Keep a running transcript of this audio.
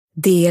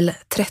Del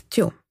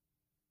 30.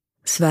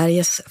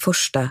 Sveriges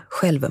första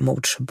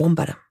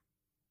självmordsbombare.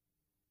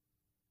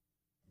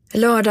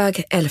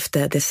 Lördag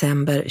 11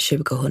 december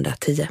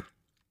 2010.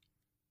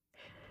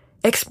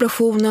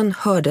 Explosionen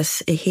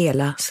hördes i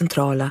hela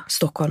centrala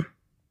Stockholm.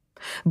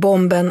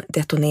 Bomben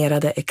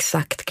detonerade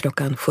exakt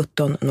klockan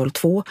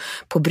 17.02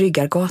 på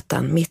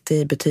Bryggargatan, mitt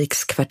i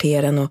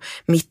butikskvarteren och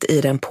mitt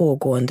i den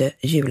pågående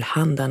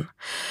julhandeln.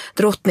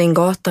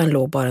 Drottninggatan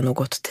låg bara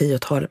något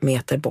 10-tal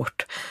meter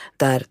bort.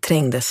 Där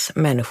trängdes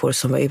människor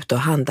som var ute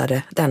och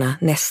handlade denna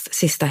näst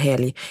sista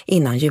helg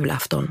innan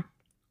julafton.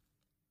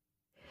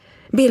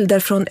 Bilder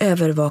från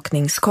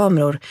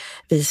övervakningskameror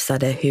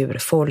visade hur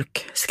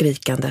folk,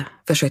 skrikande,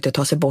 försökte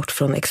ta sig bort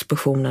från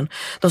explosionen.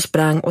 De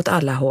sprang åt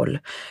alla håll.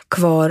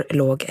 Kvar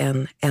låg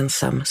en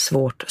ensam,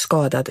 svårt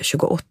skadad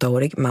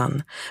 28-årig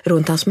man.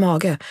 Runt hans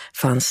mage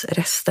fanns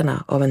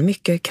resterna av en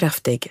mycket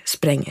kraftig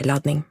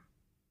sprängladdning.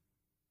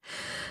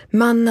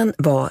 Mannen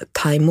var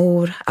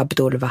Taimour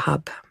Abdul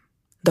Wahab.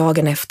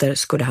 Dagen efter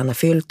skulle han ha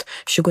fyllt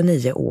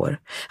 29 år.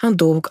 Han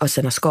dog av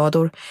sina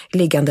skador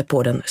liggande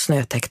på den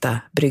snötäckta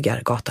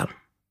Bryggargatan.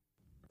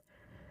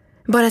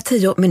 Bara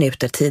 10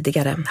 minuter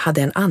tidigare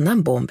hade en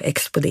annan bomb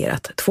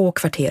exploderat 2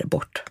 kvarter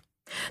bort.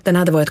 Den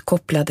hade varit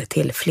kopplad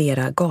till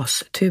flera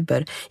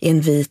gastuber i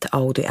en vit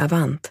Audi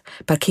Avant,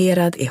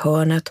 parkerad i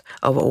hörnet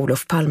av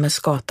Olof Palmes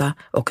gata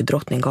och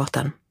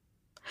Drottninggatan.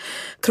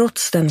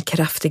 Trots den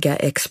kraftiga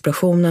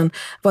explosionen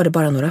var det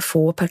bara några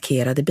få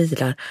parkerade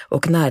bilar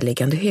och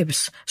närliggande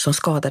hus som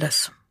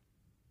skadades.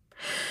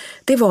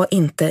 Det var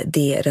inte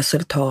det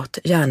resultat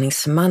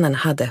gärningsmannen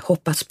hade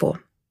hoppats på.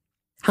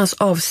 Hans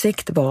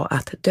avsikt var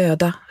att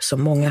döda så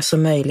många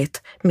som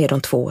möjligt med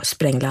de 2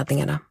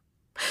 sprängladdningarna.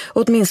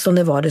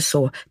 Åtminstone var det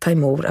så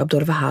Taimour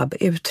Abdul Wahab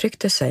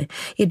uttryckte sig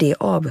i det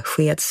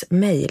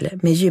avskedsmejl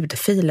med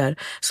ljudfiler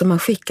som han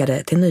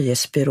skickade till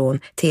nyhetsbyrån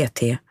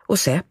TT och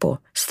Säpo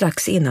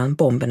strax innan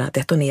bomberna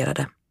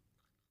detonerade.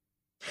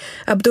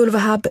 Abdul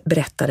Wahab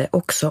berättade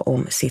också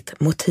om sitt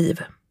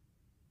motiv.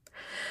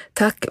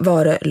 Tack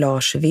vare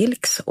Lars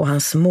Vilks och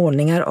hans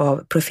målningar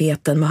av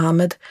profeten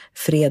Muhammed,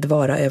 fred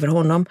vara över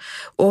honom,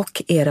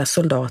 och era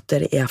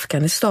soldater i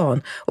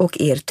Afghanistan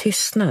och er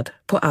tystnad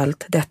på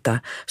allt detta,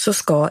 så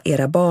ska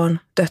era barn,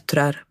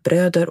 döttrar,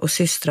 bröder och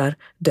systrar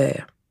dö.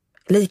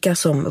 Lika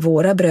som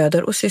våra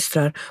bröder och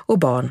systrar och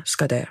barn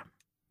ska dö.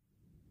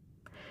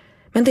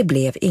 Men det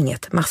blev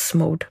inget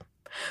massmord.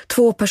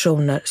 2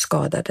 personer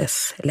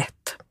skadades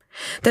lätt.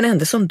 Den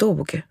enda som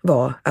dog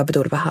var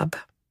Abdul Wahab.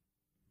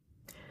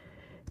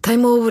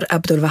 Taimour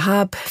Abdul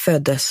Wahab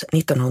föddes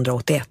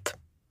 1981,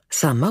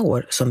 samma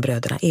år som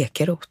bröderna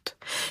Ekeroth,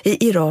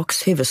 i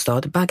Iraks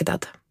huvudstad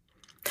Bagdad.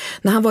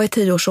 När han var i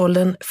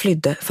 10-årsåldern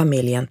flydde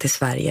familjen till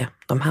Sverige.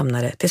 De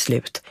hamnade till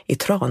slut i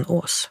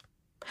Tranås.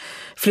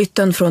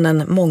 Flytten från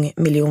en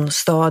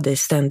mångmiljonstad i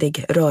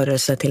ständig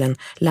rörelse till en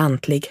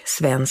lantlig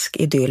svensk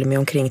idyll med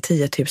omkring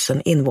 10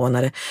 000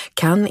 invånare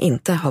kan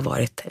inte ha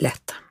varit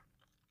lätt.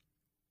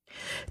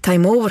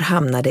 Taimour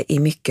hamnade i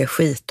mycket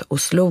skit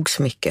och slogs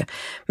mycket,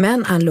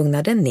 men han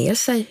lugnade ner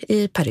sig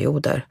i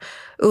perioder.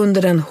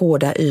 Under den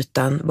hårda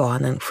ytan var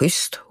han en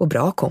schysst och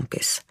bra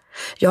kompis.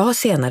 Jag har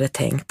senare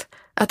tänkt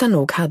att han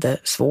nog hade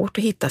svårt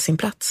att hitta sin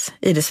plats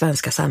i det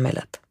svenska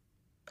samhället,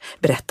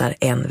 berättar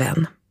en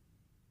vän.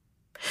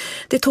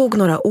 Det tog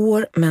några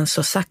år, men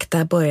så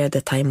sakta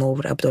började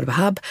Taimour Abdul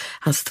Wahab,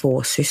 hans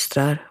 2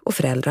 systrar och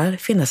föräldrar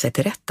finna sig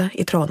till rätta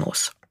i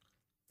Tranås.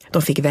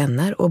 De fick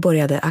vänner och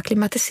började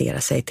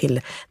akklimatisera sig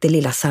till det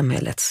lilla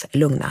samhällets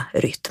lugna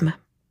rytm.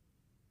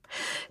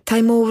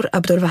 Taimour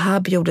Abdul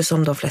Wahab gjorde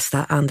som de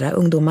flesta andra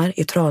ungdomar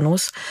i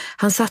Tranås.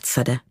 Han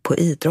satsade på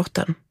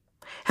idrotten.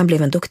 Han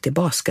blev en duktig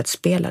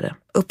basketspelare,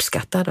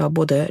 uppskattad av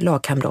både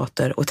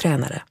lagkamrater och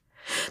tränare.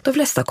 De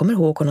flesta kommer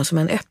ihåg honom som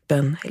en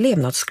öppen,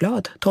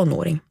 levnadsglad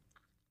tonåring.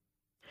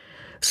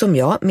 Som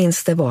jag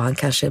minns det var han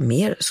kanske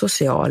mer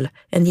social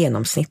än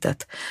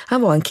genomsnittet.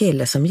 Han var en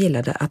kille som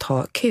gillade att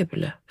ha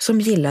kul,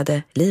 som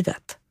gillade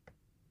livet,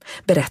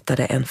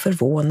 berättade en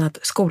förvånad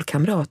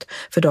skolkamrat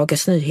för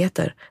Dagens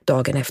Nyheter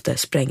dagen efter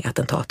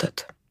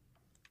sprängattentatet.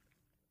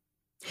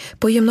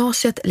 På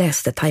gymnasiet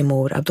läste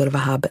Taimour Abdul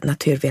Wahab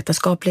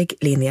naturvetenskaplig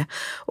linje,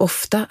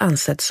 ofta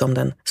ansedd som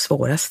den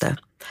svåraste.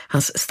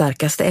 Hans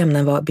starkaste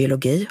ämnen var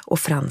biologi och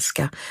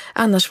franska,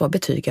 annars var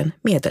betygen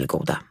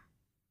medelgoda.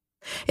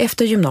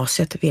 Efter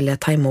gymnasiet ville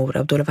Taimour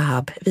Abdul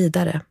Wahab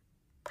vidare.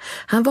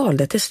 Han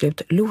valde till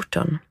slut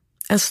Luton,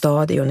 en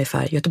stad i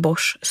ungefär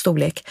Göteborgs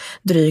storlek,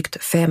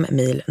 drygt 5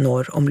 mil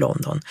norr om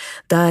London.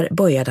 Där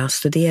började han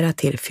studera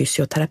till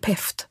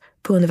fysioterapeut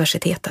på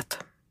universitetet.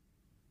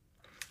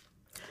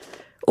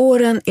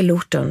 Åren i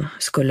Luton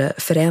skulle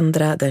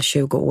förändra den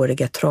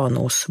 20-årige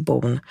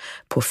Tranåsbon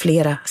på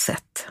flera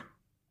sätt.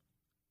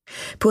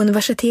 På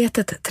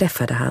universitetet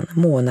träffade han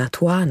Mona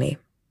Touani,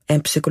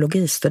 en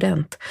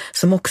psykologistudent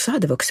som också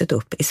hade vuxit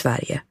upp i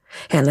Sverige.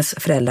 Hennes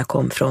föräldrar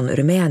kom från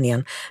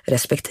Rumänien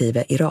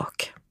respektive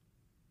Irak.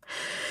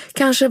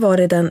 Kanske var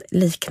det den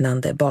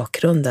liknande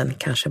bakgrunden,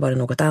 kanske var det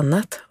något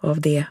annat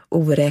av det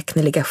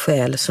oräkneliga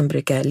skäl som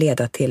brukar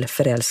leda till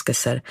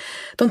förälskelser.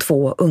 De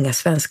två unga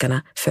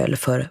svenskarna föll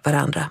för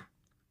varandra.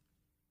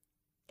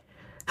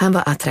 Han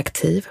var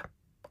attraktiv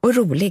och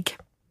rolig.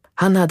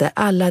 Han hade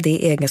alla de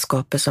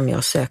egenskaper som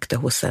jag sökte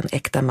hos en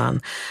äkta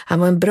man. Han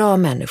var en bra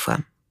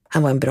människa.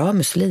 Han var en bra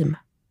muslim,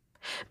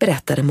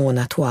 berättade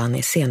Mona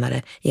Touani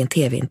senare i en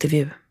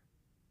tv-intervju.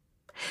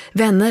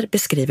 Vänner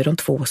beskriver de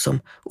två som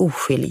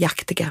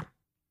oskiljaktiga.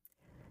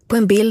 På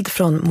en bild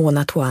från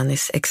Mona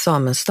Touanis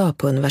examensdag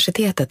på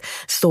universitetet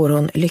står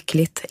hon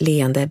lyckligt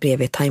leende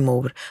bredvid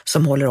Taimour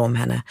som håller om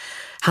henne.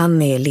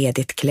 Han är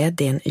ledigt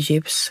klädd i en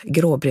ljus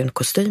gråbrun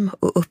kostym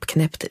och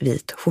uppknäppt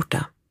vit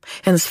skjorta.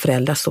 Hennes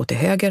föräldrar står till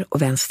höger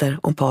och vänster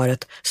om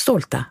paret,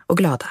 stolta och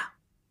glada.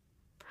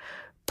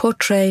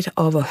 Portrait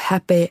of a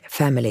happy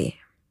family.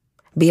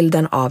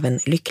 Bilden av en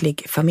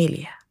lycklig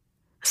familj,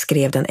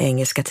 skrev den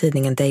engelska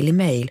tidningen Daily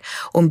Mail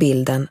om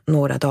bilden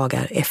några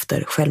dagar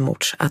efter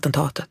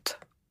självmordsattentatet.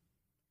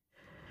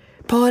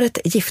 Paret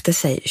gifte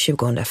sig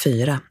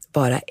 2004,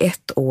 bara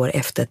ett år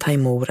efter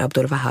Taimour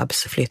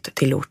Abdulwahabs flytt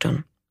till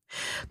Luton.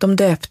 De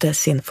döpte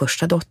sin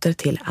första dotter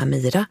till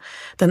Amira,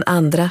 den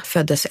andra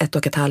föddes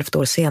 1,5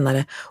 år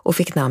senare och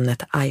fick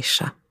namnet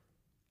Aisha.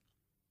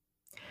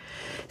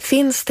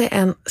 Finns det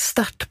en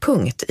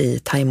startpunkt i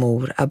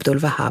Taimour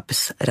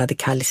Abdulwahabs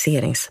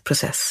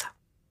radikaliseringsprocess?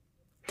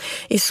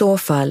 I så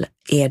fall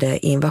är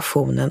det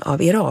invasionen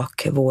av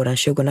Irak våren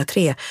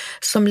 2003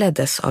 som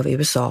leddes av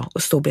USA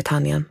och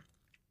Storbritannien.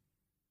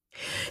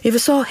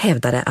 USA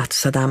hävdade att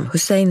Saddam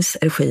Husseins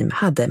regim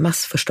hade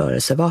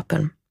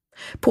massförstörelsevapen.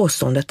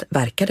 Påståendet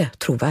verkade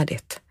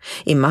trovärdigt.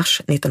 I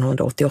mars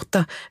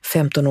 1988,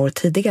 15 år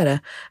tidigare,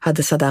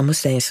 hade Saddam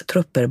Husseins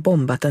trupper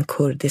bombat den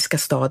kurdiska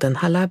staden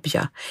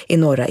Halabja i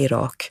norra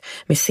Irak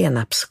med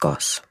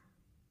senapsgas.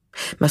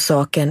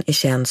 Massakern är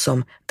känd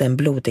som den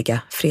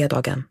blodiga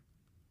fredagen.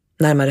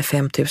 Närmare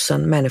 5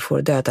 000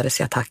 människor dödades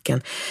i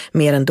attacken,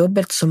 mer än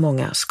dubbelt så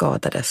många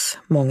skadades.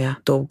 Många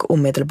dog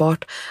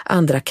omedelbart,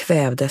 andra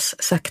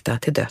kvävdes sakta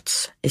till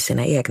döds i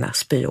sina egna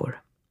spyor.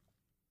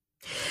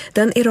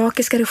 Den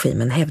irakiska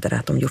regimen hävdade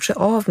att de gjort sig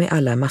av med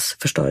alla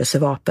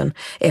massförstörelsevapen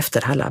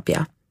efter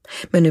Halabja,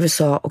 men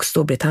USA och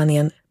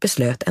Storbritannien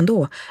beslöt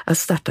ändå att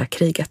starta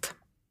kriget.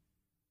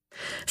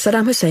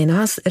 Saddam Hussein och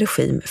hans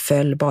regim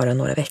föll bara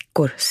några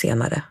veckor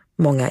senare.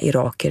 Många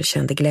iraker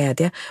kände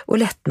glädje och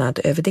lättnad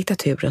över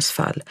diktaturens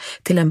fall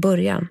till en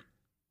början.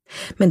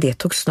 Men det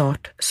tog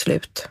snart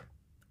slut.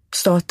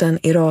 Staten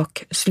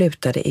Irak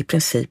slutade i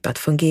princip att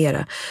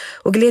fungera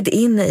och gled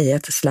in i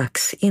ett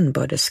slags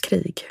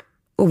inbördeskrig.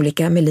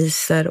 Olika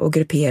miliser och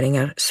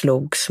grupperingar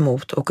slogs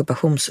mot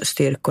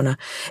ockupationsstyrkorna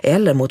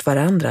eller mot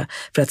varandra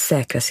för att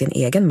säkra sin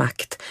egen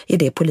makt i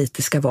det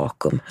politiska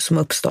vakuum som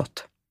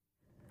uppstått.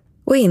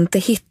 Och inte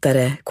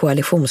hittade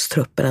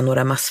koalitionstrupperna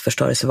några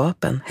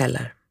massförstörelsevapen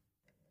heller.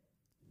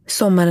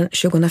 Sommaren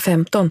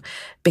 2015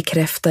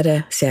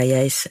 bekräftade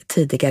CIAs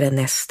tidigare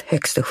näst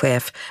högste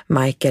chef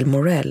Michael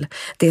Morell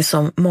det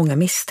som många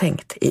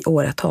misstänkt i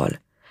åratal.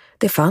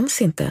 Det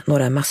fanns inte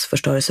några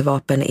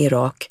massförstörelsevapen i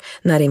Irak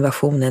när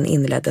invasionen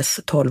inleddes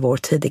 12 år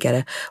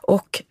tidigare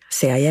och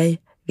CIA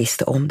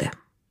visste om det.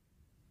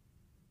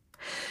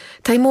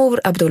 Taimour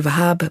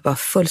Abdulwahab var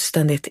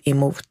fullständigt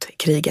emot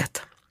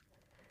kriget.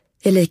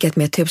 I likhet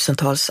med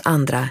tusentals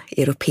andra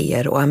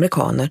europeer och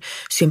amerikaner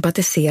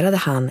sympatiserade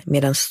han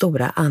med den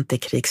stora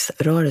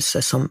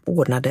antikrigsrörelse som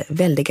ordnade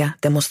väldiga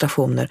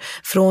demonstrationer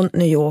från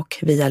New York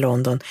via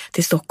London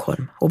till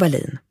Stockholm och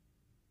Berlin.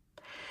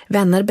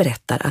 Vänner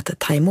berättar att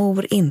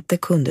Taimour inte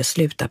kunde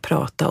sluta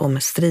prata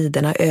om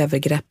striderna,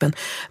 övergreppen,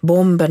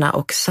 bomberna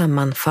och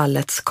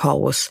sammanfallets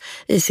kaos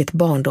i sitt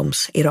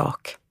barndoms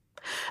Irak.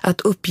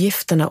 Att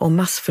uppgifterna om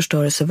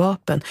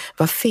massförstörelsevapen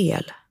var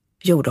fel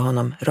gjorde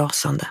honom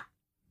rasande.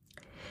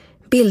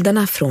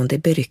 Bilderna från det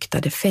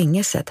beryktade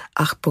fängelset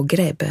Abu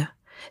Ghraib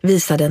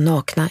visade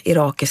nakna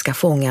irakiska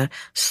fångar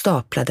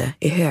staplade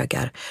i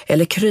högar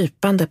eller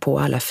krypande på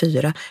alla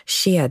 4,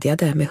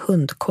 kedjade med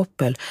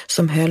hundkoppel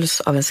som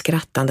hölls av en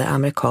skrattande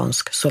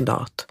amerikansk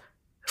soldat.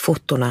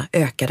 Fotorna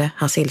ökade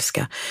hans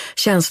ilska,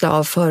 känsla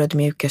av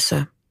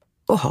förödmjukelse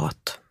och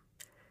hat.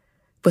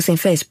 På sin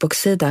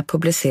Facebook-sida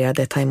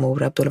publicerade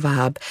Taimour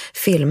Abdulwahab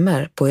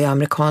filmer på hur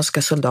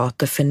amerikanska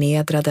soldater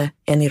förnedrade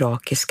en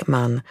irakisk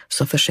man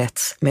som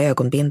försetts med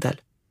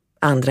ögonbindel.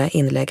 Andra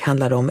inlägg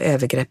handlade om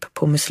övergrepp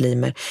på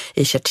muslimer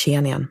i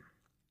Tjetjenien.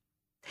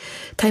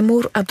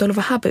 Taimour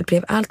Abdulwahab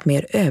blev allt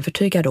mer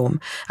övertygad om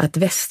att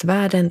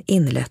västvärlden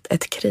inlett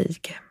ett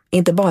krig.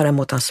 Inte bara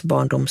mot hans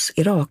barndoms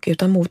Irak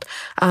utan mot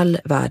all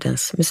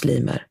världens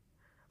muslimer.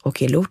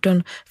 Och i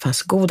Luton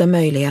fanns goda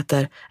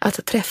möjligheter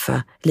att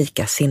träffa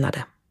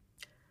likasinnade.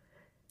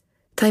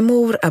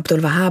 Taimour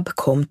Abdulwahab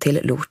kom till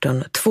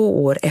Luton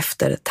 2 år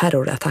efter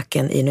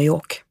terrorattacken i New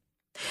York.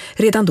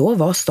 Redan då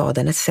var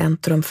staden ett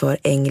centrum för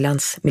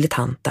Englands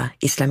militanta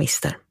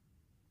islamister.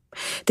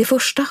 De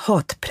första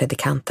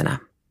hatpredikanterna,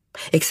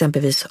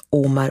 exempelvis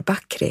Omar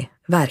Bakri,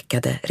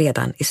 verkade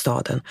redan i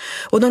staden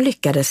och de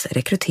lyckades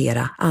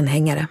rekrytera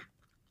anhängare.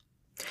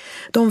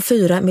 De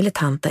 4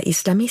 militanta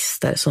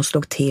islamister som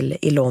slog till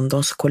i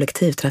Londons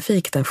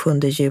kollektivtrafik den 7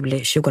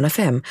 juli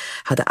 2005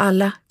 hade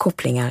alla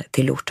kopplingar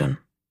till Luton.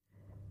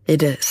 I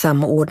de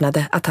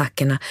samordnade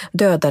attackerna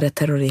dödade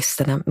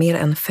terroristerna mer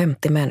än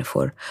 50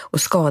 människor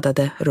och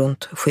skadade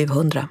runt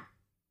 700.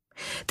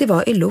 Det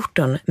var i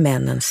Luton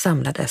männen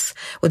samlades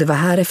och det var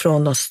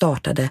härifrån de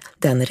startade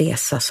den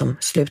resa som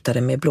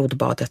slutade med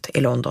blodbadet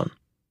i London.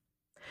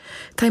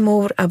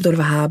 Taimour Abdul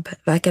Wahab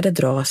verkade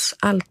dras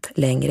allt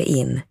längre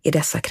in i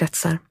dessa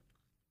kretsar.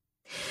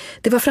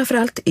 Det var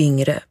framförallt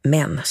yngre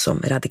män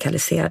som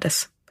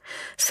radikaliserades.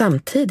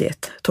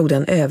 Samtidigt tog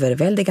den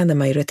överväldigande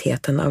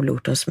majoriteten av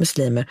Lutons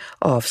muslimer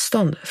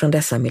avstånd från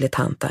dessa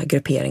militanta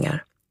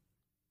grupperingar.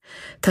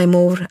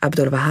 Taimour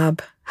Abdul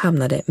Wahab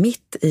hamnade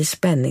mitt i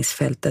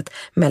spänningsfältet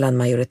mellan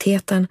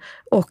majoriteten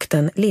och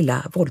den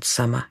lilla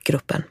våldsamma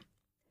gruppen.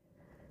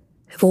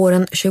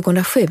 Våren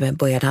 2007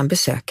 började han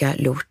besöka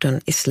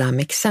Luton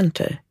Islamic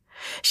Center,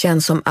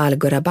 känd som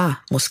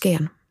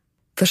Al-Ghuraba-moskén.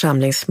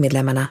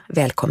 Församlingsmedlemmarna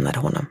välkomnade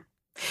honom.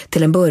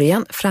 Till en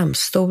början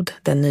framstod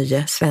den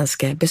nya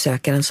svenska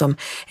besökaren som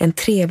en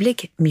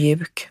trevlig,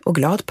 mjuk och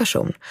glad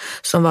person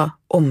som var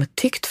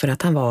omtyckt för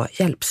att han var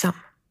hjälpsam.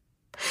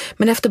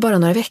 Men efter bara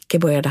några veckor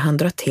började han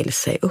dra till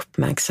sig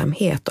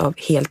uppmärksamhet av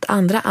helt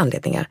andra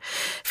anledningar.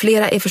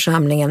 Flera i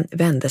församlingen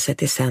vände sig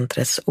till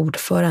centrets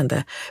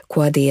ordförande,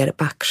 Qadir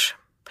Baksh.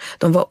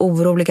 De var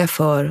oroliga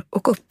för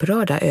och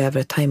upprörda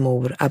över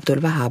Taimour Abdul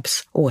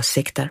Wahabs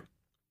åsikter.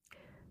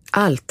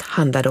 Allt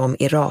handlade om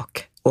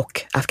Irak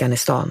och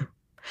Afghanistan.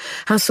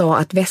 Han sa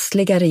att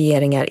västliga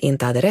regeringar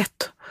inte hade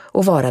rätt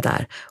att vara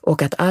där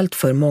och att allt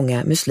för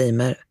många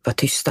muslimer var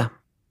tysta.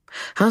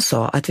 Han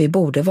sa att vi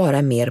borde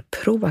vara mer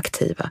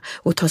proaktiva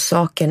och ta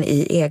saken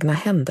i egna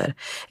händer,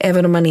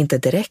 även om man inte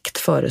direkt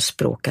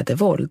förespråkade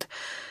våld.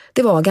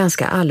 Det var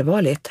ganska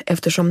allvarligt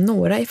eftersom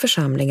några i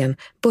församlingen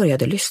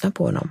började lyssna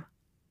på honom,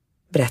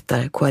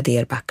 berättar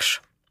Qadir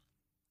Baksh.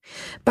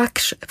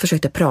 Baksh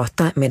försökte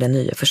prata med den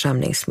nya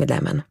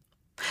församlingsmedlemmen.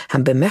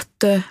 Han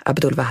bemötte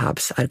Abdul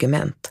Wahabs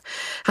argument.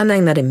 Han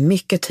ägnade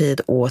mycket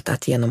tid åt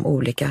att genom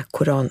olika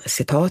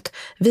korancitat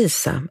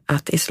visa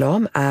att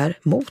islam är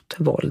mot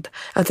våld,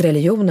 att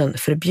religionen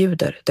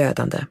förbjuder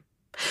dödande.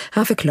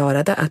 Han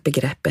förklarade att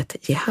begreppet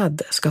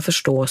jihad ska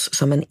förstås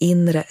som en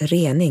inre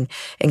rening,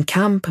 en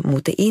kamp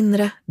mot de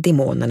inre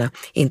demonerna,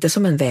 inte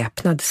som en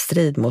väpnad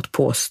strid mot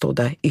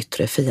påstådda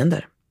yttre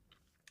fiender.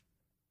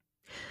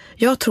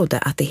 Jag trodde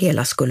att det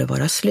hela skulle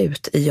vara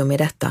slut i och med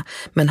detta,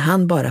 men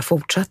han bara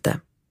fortsatte,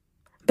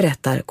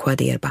 berättar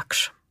Qadir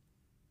Baksh.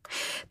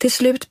 Till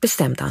slut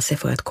bestämde han sig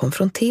för att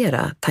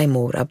konfrontera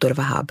Taimour Abdul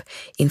Wahab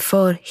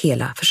inför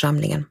hela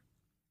församlingen.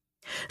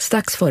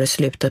 Strax före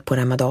slutet på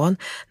Ramadan,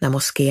 när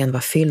moskén var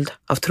fylld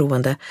av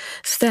troende,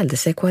 ställde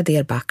sig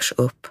Qadir Baksh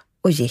upp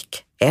och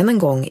gick än en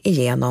gång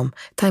igenom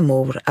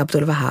Taimour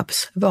Abdul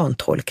Wahabs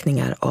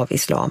vantolkningar av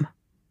islam.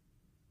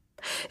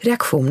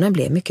 Reaktionen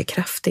blev mycket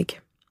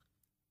kraftig.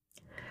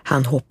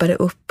 Han hoppade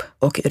upp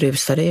och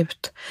rusade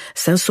ut.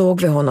 Sen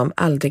såg vi honom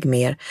aldrig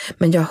mer,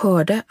 men jag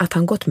hörde att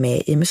han gått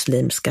med i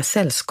muslimska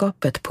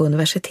sällskapet på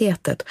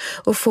universitetet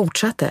och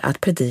fortsatte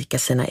att predika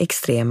sina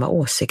extrema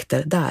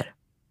åsikter där,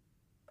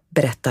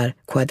 berättar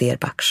Qadir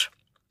Baksh.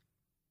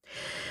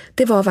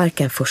 Det var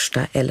varken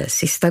första eller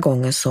sista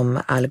gången som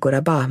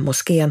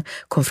Al-Ghuraba-moskén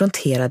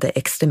konfronterade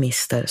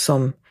extremister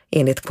som,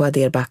 enligt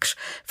Qadir Baksh,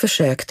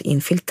 försökt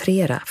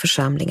infiltrera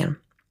församlingen.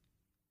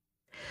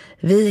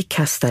 Vi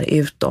kastar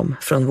ut dem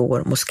från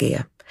vår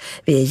moské.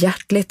 Vi är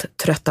hjärtligt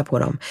trötta på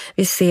dem.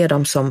 Vi ser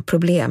dem som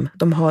problem.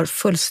 De har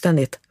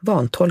fullständigt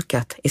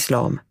vantolkat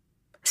islam,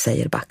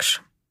 säger Baksh.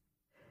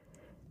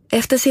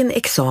 Efter sin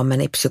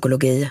examen i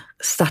psykologi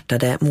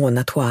startade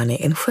Mona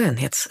Touani en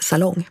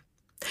skönhetssalong.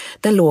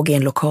 Den låg i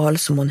en lokal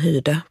som hon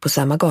hyrde på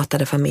samma gata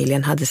där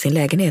familjen hade sin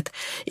lägenhet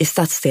i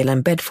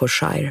stadsdelen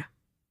Bedfordshire.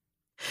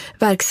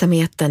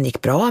 Verksamheten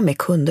gick bra med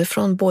kunder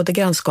från både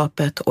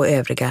grannskapet och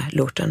övriga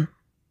Luton.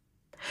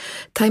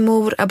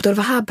 Taimour Abdul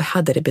Wahab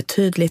hade det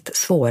betydligt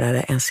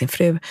svårare än sin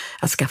fru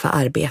att skaffa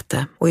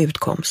arbete och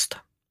utkomst.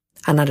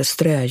 Han hade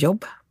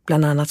ströjobb,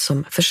 bland annat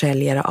som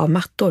försäljare av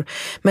mattor,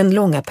 men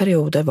långa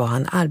perioder var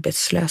han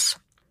arbetslös.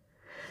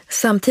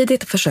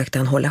 Samtidigt försökte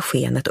han hålla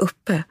skenet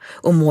uppe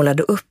och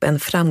målade upp en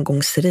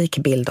framgångsrik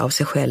bild av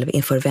sig själv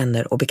inför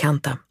vänner och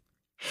bekanta.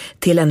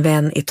 Till en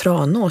vän i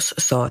Tranås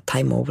sa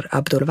Taimour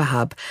Abdul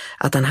Wahab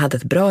att han hade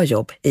ett bra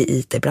jobb i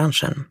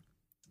IT-branschen.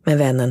 Men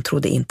vännen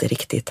trodde inte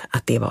riktigt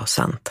att det var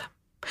sant.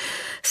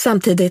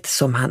 Samtidigt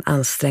som han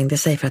ansträngde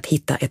sig för att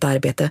hitta ett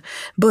arbete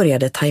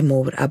började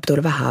Taimour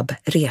Abdul Wahab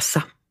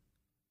resa.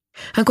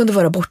 Han kunde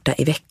vara borta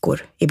i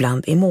veckor,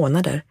 ibland i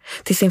månader.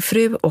 Till sin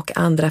fru och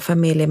andra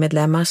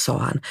familjemedlemmar sa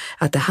han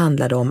att det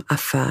handlade om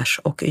affärs-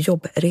 och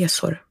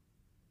jobbresor.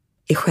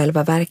 I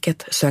själva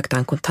verket sökte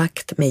han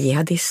kontakt med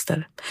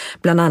jihadister,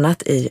 bland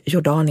annat i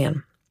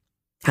Jordanien.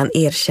 Han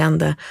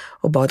erkände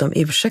och bad om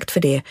ursäkt för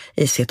det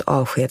i sitt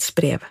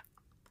avskedsbrev.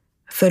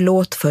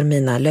 Förlåt för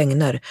mina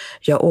lögner.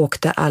 Jag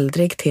åkte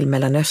aldrig till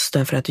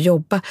Mellanöstern för att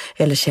jobba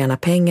eller tjäna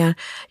pengar.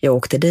 Jag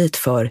åkte dit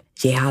för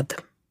jihad.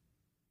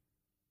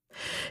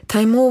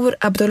 Taimour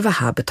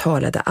Abdul-Wahhab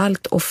talade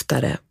allt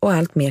oftare och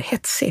allt mer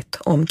hetsigt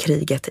om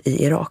kriget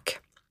i Irak.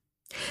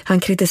 Han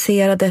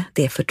kritiserade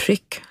det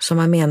förtryck som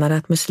han menade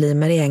att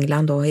muslimer i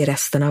England och i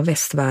resten av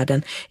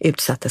västvärlden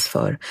utsattes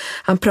för.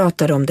 Han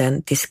pratade om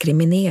den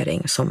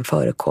diskriminering som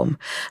förekom.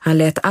 Han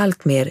lät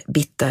allt mer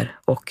bitter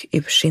och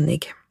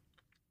ursinnig.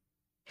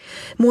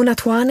 Mona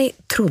Touani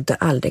trodde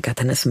aldrig att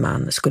hennes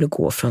man skulle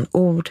gå från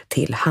ord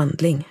till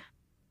handling.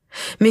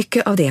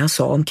 Mycket av det han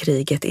sa om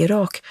kriget i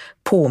Irak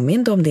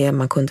påminde om det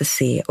man kunde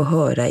se och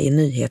höra i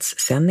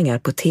nyhetssändningar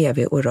på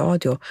tv och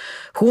radio.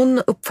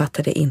 Hon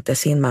uppfattade inte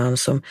sin man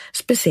som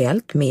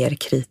speciellt mer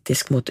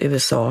kritisk mot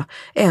USA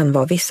än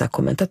vad vissa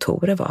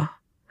kommentatorer var.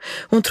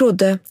 Hon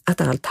trodde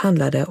att allt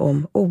handlade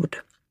om ord.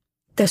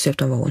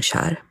 Dessutom var hon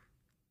kär.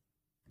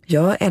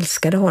 Jag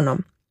älskade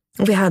honom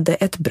och vi hade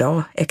ett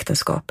bra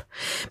äktenskap.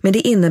 Men det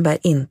innebär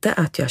inte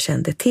att jag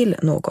kände till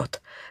något.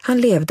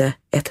 Han levde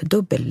ett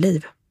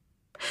dubbelliv,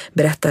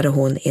 berättade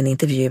hon i en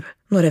intervju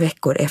några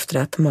veckor efter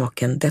att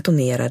maken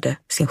detonerade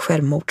sin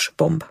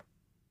självmordsbomb.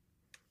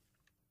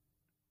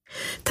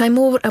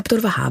 Taimour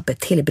Abdul-Wahhab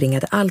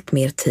tillbringade allt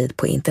mer tid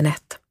på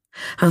internet.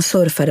 Han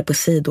surfade på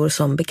sidor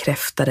som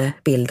bekräftade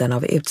bilden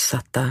av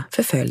utsatta,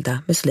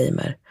 förföljda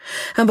muslimer.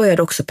 Han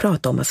började också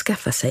prata om att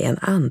skaffa sig en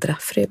andra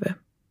fru.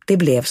 Det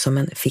blev som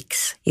en fix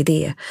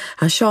idé.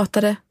 Han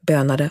tjatade,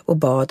 bönade och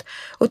bad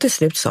och till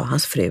slut sa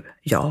hans fru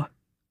ja.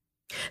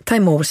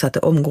 Taimour satte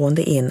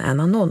omgående in en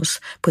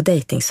annons på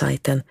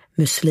datingsajten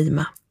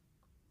Muslima.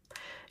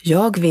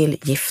 Jag vill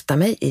gifta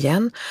mig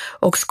igen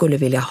och skulle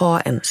vilja ha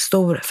en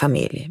stor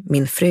familj.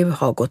 Min fru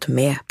har gått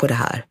med på det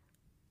här,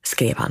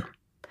 skrev han.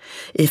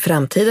 I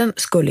framtiden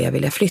skulle jag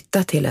vilja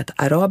flytta till ett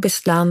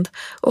arabiskt land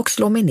och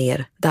slå mig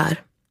ner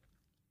där.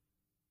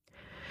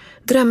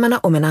 Drömmarna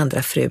om en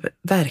andra fru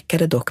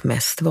verkade dock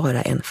mest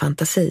vara en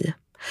fantasi.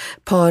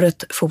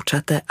 Paret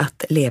fortsatte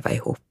att leva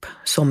ihop.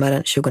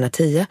 Sommaren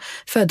 2010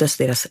 föddes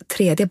deras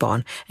tredje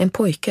barn, en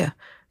pojke.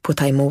 På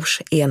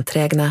Taimours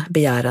enträgna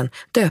begäran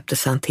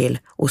döptes han till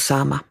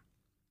Osama.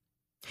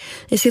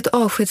 I sitt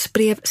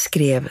avskedsbrev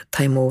skrev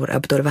Taimour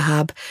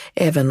Abdul-Wahhab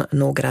även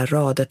några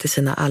rader till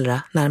sina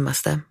allra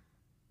närmaste.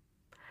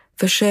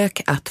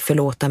 Försök att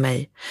förlåta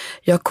mig.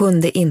 Jag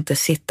kunde inte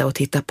sitta och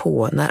titta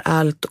på när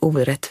allt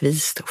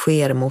orättvist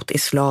sker mot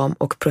islam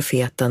och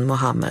profeten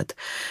Mohammed.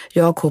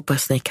 Jag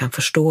hoppas ni kan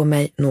förstå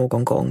mig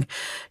någon gång.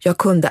 Jag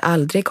kunde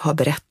aldrig ha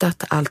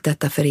berättat allt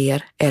detta för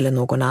er eller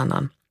någon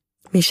annan.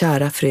 Min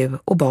kära fru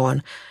och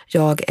barn,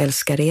 jag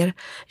älskar er.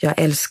 Jag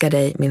älskar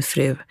dig, min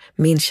fru.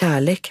 Min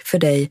kärlek för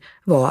dig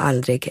var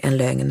aldrig en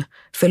lögn.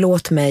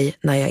 Förlåt mig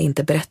när jag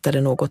inte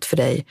berättade något för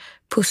dig.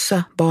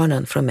 Pussa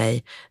barnen från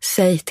mig.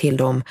 Säg till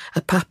dem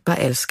att pappa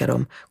älskar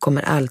dem,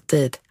 kommer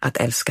alltid att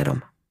älska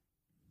dem.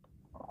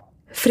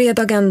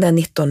 Fredagen den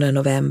 19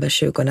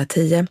 november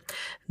 2010,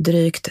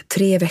 drygt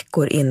 3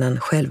 veckor innan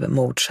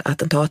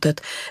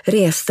självmordsattentatet,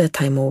 reste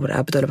Taimour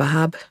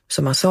Abdul-Wahhab,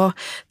 som han sa,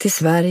 till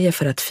Sverige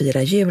för att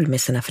fira jul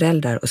med sina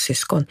föräldrar och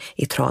syskon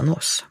i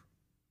Tranås.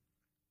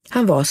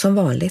 Han var som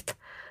vanligt.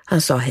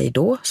 Han sa hej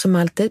då, som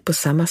alltid, på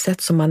samma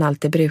sätt som han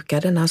alltid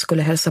brukade när han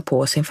skulle hälsa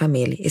på sin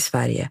familj i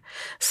Sverige.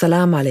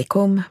 Salam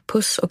alaikum,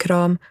 puss och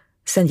kram,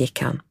 sen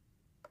gick han,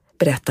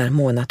 berättar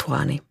Mona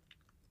Touani.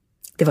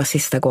 Det var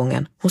sista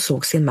gången hon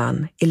såg sin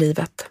man i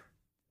livet.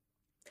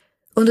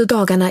 Under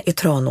dagarna i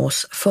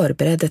Tranås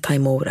förberedde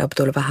Taimour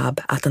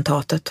Abdul-Wahhab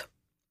attentatet.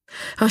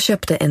 Han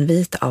köpte en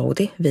vit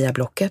Audi via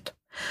Blocket.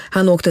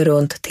 Han åkte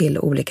runt till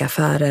olika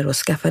affärer och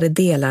skaffade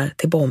delar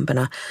till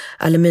bomberna,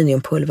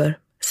 aluminiumpulver,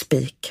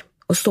 spik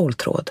och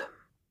ståltråd.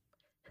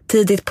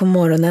 Tidigt på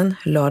morgonen,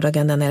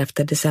 lördagen den 11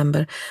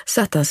 december,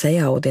 satte han sig i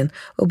Audin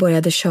och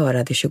började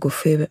köra de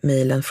 27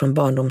 milen från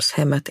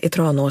barndomshemmet i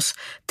Tranås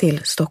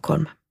till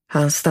Stockholm.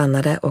 Han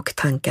stannade och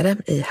tankade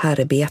i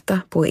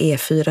Herrebeta på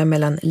E4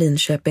 mellan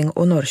Linköping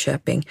och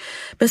Norrköping.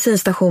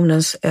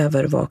 Bensinstationens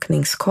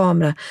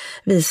övervakningskamera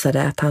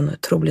visade att han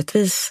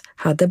troligtvis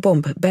hade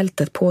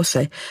bombbältet på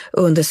sig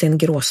under sin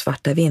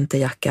gråsvarta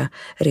vinterjacka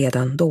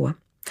redan då.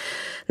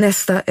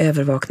 Nästa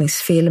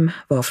övervakningsfilm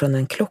var från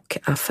en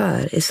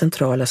klockaffär i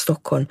centrala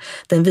Stockholm.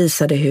 Den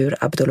visade hur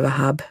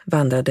Abdul-Wahhab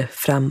vandrade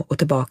fram och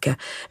tillbaka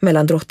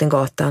mellan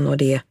Drottninggatan och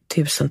de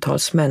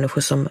tusentals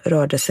människor som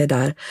rörde sig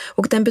där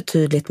och den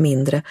betydligt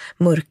mindre,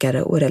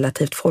 mörkare och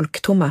relativt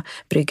folktomma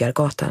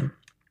Bryggargatan.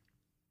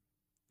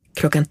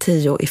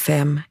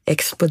 4:10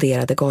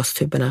 exploderade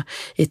gastuberna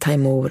i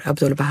Taimour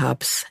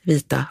Abdul-Wahhabs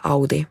vita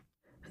Audi.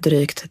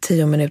 Drygt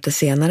 10 minuter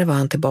senare var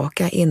han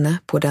tillbaka inne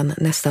på den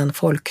nästan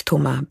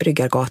folktomma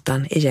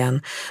Bryggargatan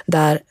igen.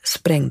 Där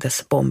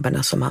sprängdes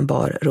bomberna som han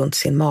bar runt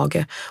sin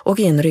mage och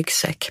i en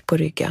ryggsäck på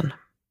ryggen.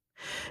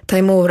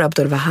 Taimour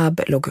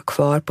Abdul-Wahhab låg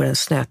kvar på den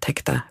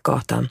snötäckta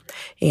gatan.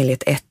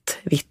 Enligt ett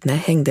vittne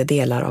hängde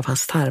delar av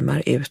hans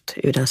tarmar ut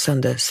ur den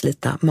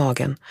sönderslitna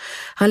magen.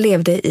 Han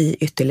levde i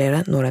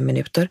ytterligare några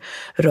minuter,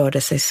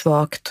 rörde sig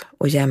svagt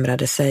och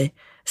jämrade sig.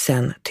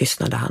 Sen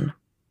tystnade han.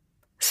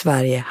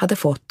 Sverige hade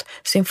fått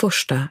sin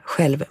första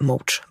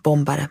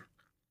självmordsbombare.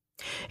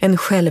 En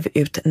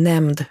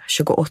självutnämnd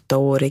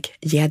 28-årig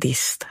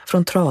jihadist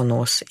från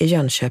Tranås i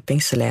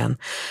Jönköpings län,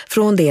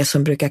 från det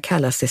som brukar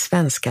kallas det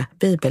svenska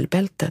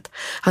bibelbältet,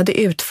 hade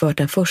utfört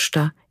den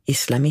första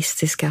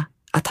islamistiska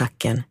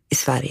attacken i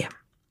Sverige.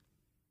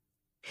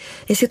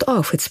 I sitt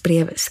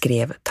avskedsbrev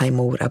skrev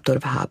Taimour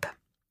Abdul-Wahab: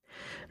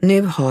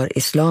 Nu har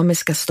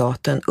Islamiska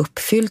staten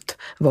uppfyllt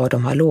vad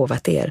de har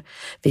lovat er.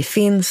 Vi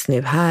finns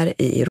nu här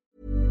i Europa.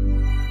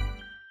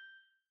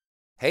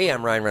 Hey,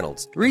 I'm Ryan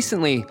Reynolds.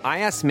 Recently, I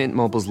asked Mint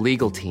Mobile's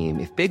legal team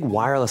if big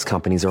wireless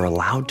companies are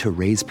allowed to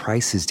raise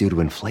prices due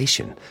to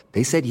inflation.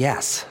 They said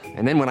yes.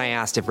 And then when I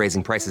asked if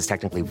raising prices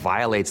technically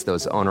violates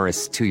those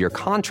onerous two-year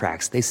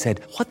contracts, they said,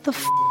 "What the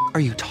f***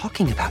 are you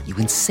talking about, you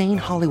insane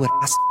Hollywood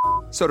ass?"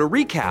 So to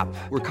recap,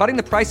 we're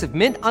cutting the price of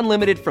Mint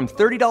Unlimited from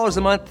 $30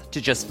 a month to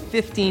just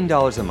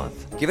 $15 a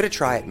month. Give it a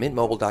try at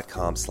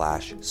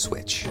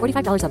mintmobile.com/switch.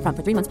 $45 up front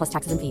for 3 months plus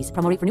taxes and fees.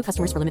 Promo rate for new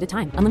customers for limited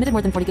time. Unlimited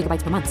more than 40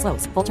 gigabytes per month.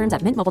 Slows full terms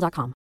at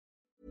mintmobile.com.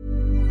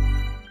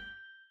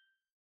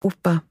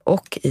 Europa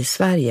och i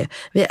Sverige.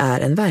 Vi är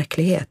en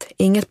verklighet,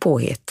 inget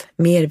påhitt.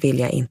 Mer vill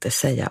jag inte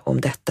säga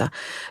om detta.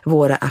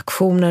 Våra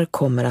aktioner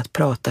kommer att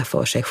prata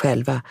för sig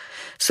själva.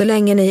 Så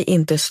länge ni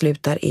inte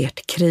slutar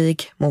ert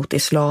krig mot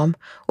islam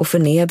och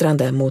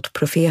förnedrande mot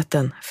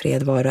profeten,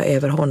 fred vara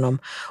över honom,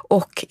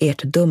 och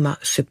ert dumma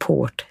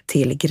support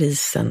till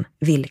grisen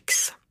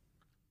Vilks.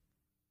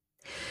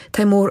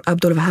 Taimour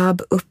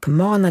Abdul-Wahab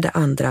uppmanade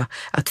andra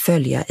att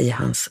följa i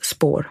hans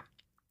spår.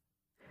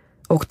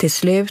 Och till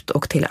slut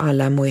och till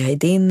alla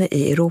mujahedin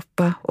i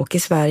Europa och i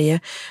Sverige,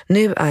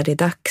 nu är det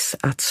dags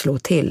att slå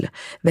till.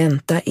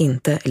 Vänta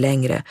inte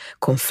längre.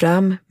 Kom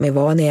fram med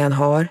vad ni än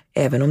har,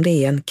 även om det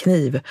är en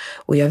kniv.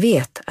 Och jag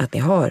vet att ni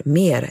har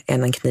mer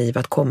än en kniv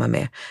att komma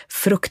med.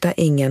 Frukta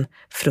ingen,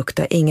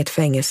 frukta inget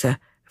fängelse,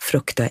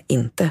 frukta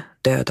inte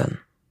döden.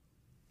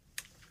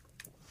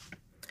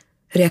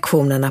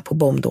 Reaktionerna på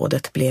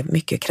bombdådet blev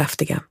mycket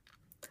kraftiga.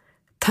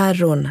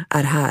 Terrorn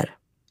är här,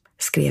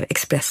 skrev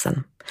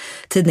Expressen.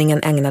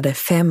 Tidningen ägnade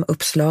 5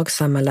 uppslag,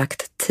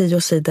 sammanlagt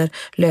 10 sidor,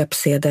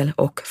 löpsedel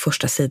och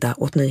första sida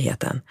åt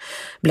nyheten.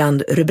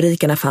 Bland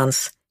rubrikerna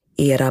fanns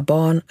 "Era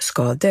barn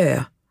ska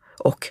dö"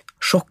 och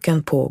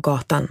 "Chocken på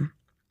gatan".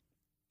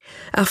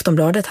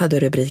 Aftonbladet hade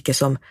rubriker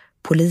som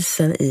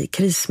 "Polisen i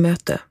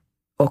krismöte"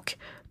 och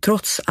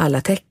 "Trots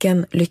alla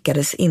tecken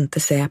lyckades inte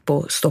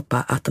Säpo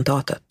stoppa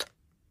attentatet".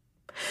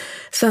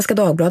 Svenska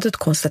Dagbladet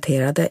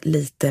konstaterade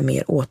lite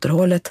mer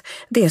återhållet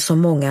det som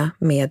många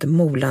med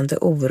molande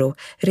oro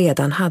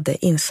redan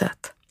hade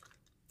insett.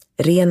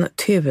 Ren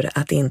tur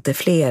att inte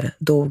fler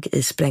dog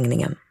i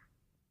sprängningen.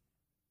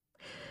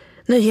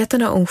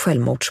 Nyheterna om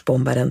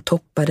självmordsbombaren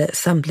toppade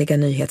samtliga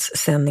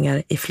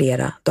nyhetssändningar i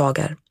flera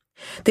dagar.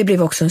 Det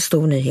blev också en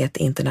stor nyhet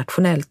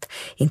internationellt,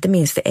 inte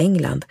minst i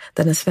England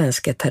där den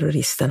svenska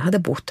terroristen hade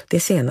bott de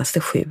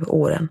senaste 7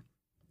 åren.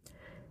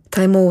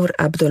 Taimour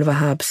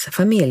Abdul-Wahabs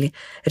familj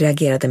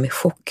reagerade med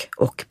chock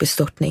och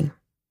bestörtning.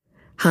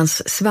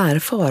 Hans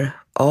svärfar,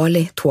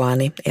 Ali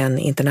Touani, en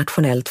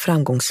internationellt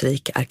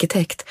framgångsrik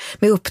arkitekt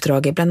med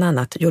uppdrag i bland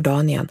annat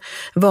Jordanien,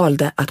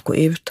 valde att gå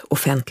ut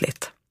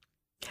offentligt.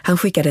 Han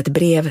skickade ett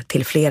brev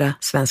till flera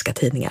svenska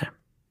tidningar.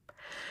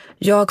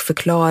 Jag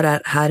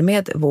förklarar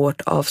härmed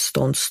vårt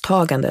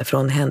avståndstagande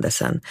från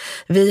händelsen.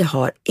 Vi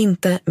har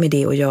inte med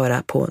det att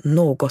göra på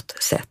något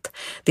sätt.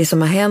 Det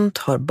som har hänt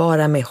har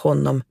bara med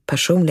honom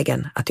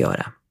personligen att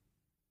göra.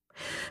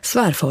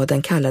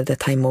 Svärfadern kallade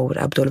Taimour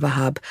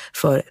Abdul-Wahab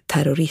för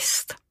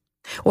terrorist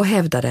och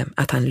hävdade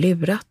att han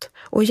lurat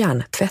och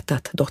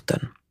hjärntvättat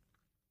dottern.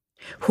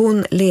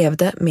 Hon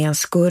levde med en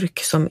skurk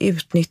som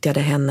utnyttjade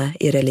henne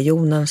i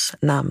religionens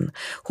namn.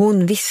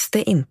 Hon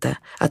visste inte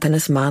att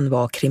hennes man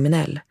var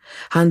kriminell.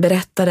 Han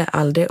berättade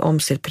aldrig om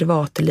sitt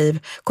privatliv,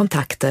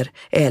 kontakter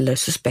eller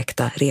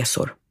suspekta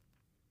resor.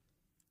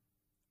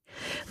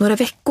 Några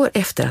veckor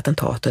efter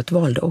attentatet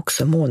valde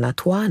också Mona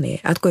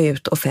Touani att gå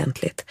ut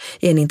offentligt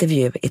i en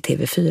intervju i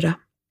TV4.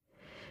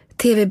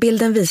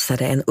 TV-bilden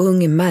visade en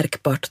ung,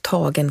 märkbart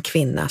tagen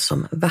kvinna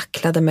som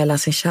vacklade mellan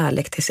sin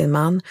kärlek till sin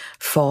man,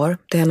 far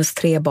till hennes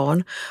 3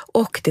 barn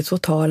och det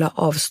totala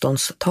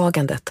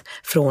avståndstagandet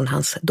från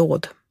hans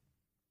dåd.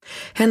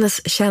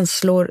 Hennes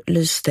känslor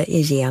lyste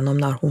igenom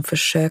när hon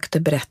försökte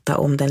berätta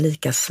om den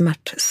lika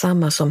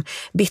smärtsamma som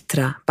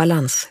bittra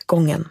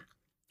balansgången.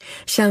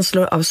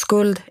 Känslor av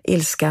skuld,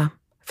 ilska,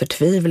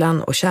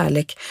 förtvivlan och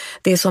kärlek,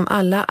 det som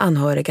alla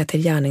anhöriga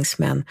till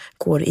gärningsmän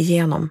går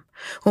igenom.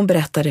 Hon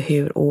berättade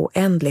hur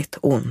oändligt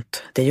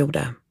ont det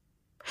gjorde.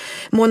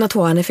 Mona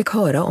Touani fick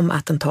höra om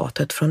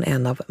attentatet från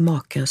en av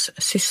makens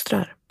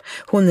systrar.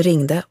 Hon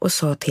ringde och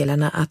sa till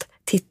henne att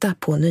titta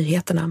på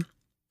nyheterna.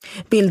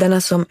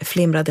 Bilderna som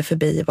flimrade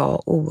förbi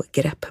var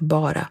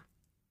ogreppbara.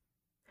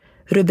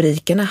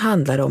 Rubrikerna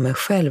handlade om en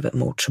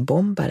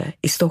självmordsbombare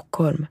i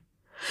Stockholm.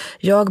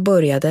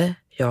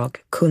 Jag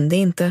kunde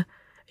inte,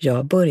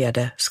 jag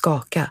började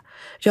skaka.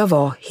 Jag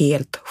var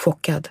helt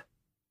chockad,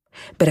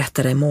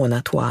 berättade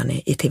Mona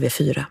Touani i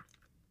TV4.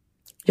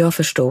 Jag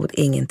förstod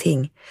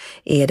ingenting.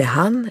 Är det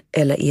han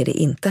eller är det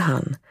inte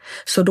han?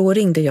 Så då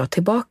ringde jag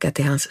tillbaka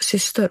till hans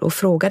syster och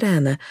frågade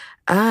henne,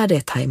 är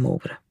det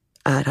Taimur?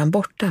 Är han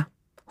borta?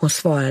 Hon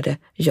svarade,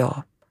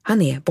 ja,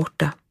 han är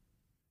borta.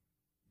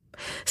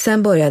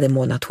 Sen började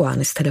Mona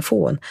Touanis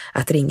telefon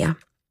att ringa.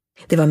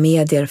 Det var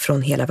medier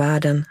från hela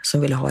världen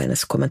som ville ha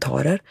hennes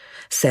kommentarer.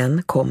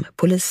 Sen kom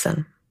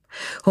polisen.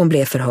 Hon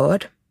blev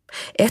förhörd.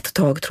 Ett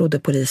tag trodde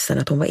polisen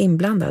att hon var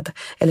inblandad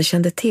eller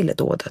kände till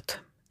dådet.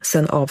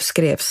 Sen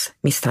avskrevs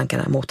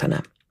misstankarna mot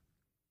henne.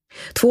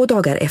 2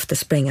 dagar efter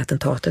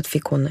sprängattentatet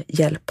fick hon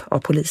hjälp av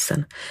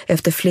polisen.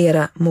 Efter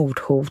flera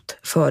mordhot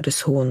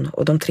fördes hon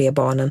och de 3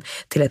 barnen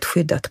till ett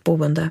skyddat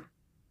boende.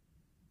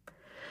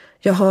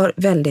 Jag har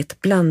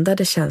väldigt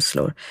blandade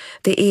känslor.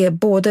 Det är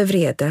både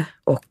vrede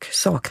och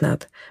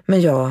saknad,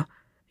 men jag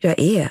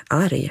är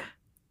arg,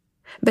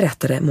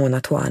 berättade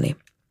Mona Touani.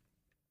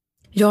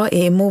 Jag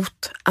är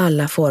emot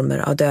alla former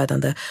av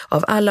dödande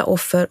av alla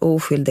offer och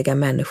oskyldiga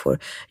människor.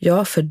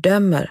 Jag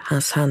fördömer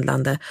hans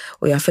handlande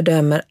och jag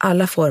fördömer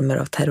alla former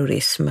av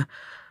terrorism.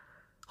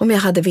 Om jag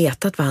hade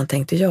vetat vad han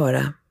tänkte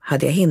göra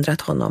hade jag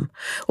hindrat honom,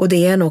 och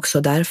det är nog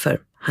också därför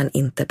han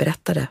inte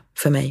berättade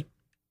för mig.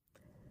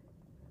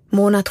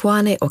 Mona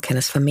Touani och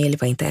hennes familj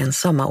var inte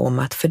ensamma om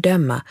att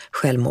fördöma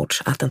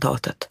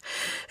självmordsattentatet.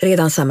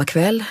 Redan samma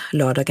kväll,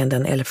 lördagen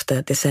den 11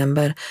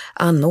 december,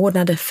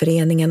 anordnade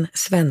föreningen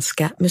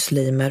Svenska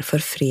muslimer för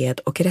fred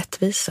och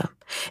rättvisa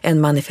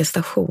en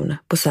manifestation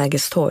på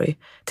Sergels torg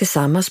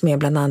tillsammans med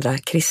bland andra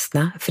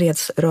kristna,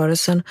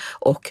 fredsrörelsen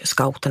och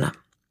scouterna.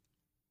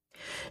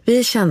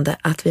 Vi kände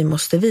att vi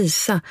måste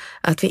visa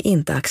att vi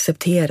inte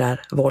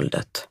accepterar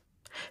våldet,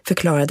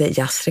 förklarade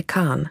Yasri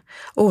Khan,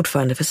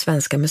 ordförande för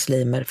Svenska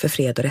muslimer för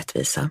fred och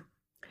rättvisa.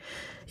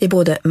 I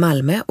både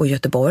Malmö och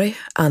Göteborg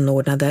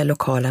anordnade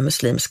lokala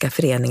muslimska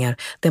föreningar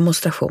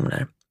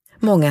demonstrationer.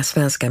 Många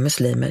svenska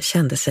muslimer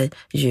kände sig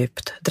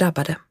djupt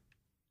drabbade.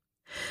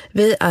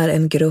 Vi är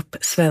en grupp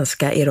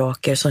svenska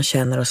iraker som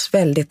känner oss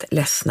väldigt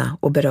ledsna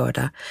och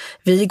berörda.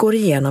 Vi går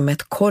igenom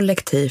ett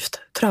kollektivt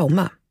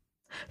trauma,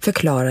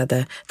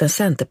 förklarade den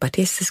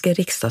centerpartistiska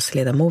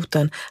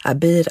riksdagsledamoten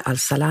Abir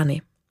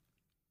al-Salani.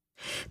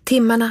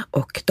 Timmarna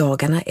och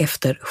dagarna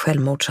efter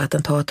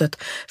självmordsattentatet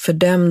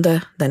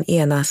fördömde den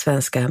ena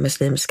svenska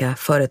muslimska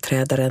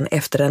företrädaren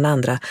efter den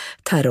andra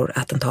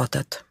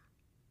terrorattentatet.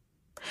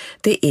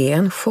 Det är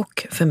en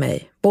chock för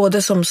mig,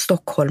 både som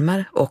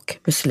stockholmare och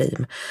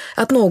muslim,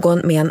 att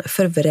någon med en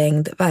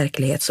förvrängd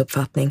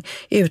verklighetsuppfattning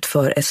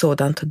utför ett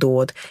sådant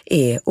dåd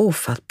är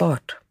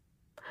ofattbart,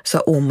 sa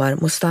Omar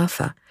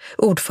Mustafa,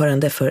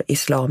 ordförande för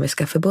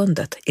Islamiska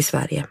förbundet i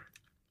Sverige.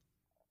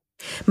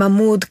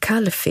 Mahmoud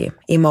Kalfi,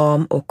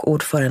 imam och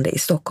ordförande i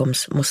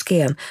Stockholms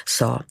moskén,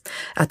 sa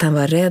att han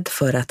var rädd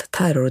för att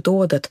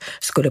terrordådet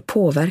skulle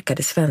påverka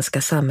det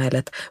svenska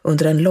samhället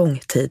under en lång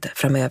tid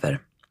framöver.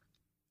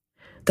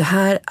 Det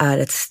här är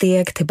ett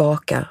steg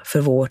tillbaka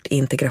för vårt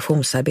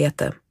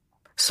integrationsarbete,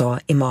 sa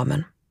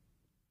imamen.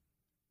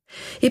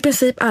 I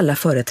princip alla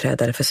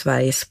företrädare för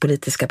Sveriges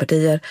politiska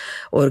partier,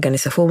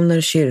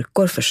 organisationer,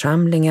 kyrkor,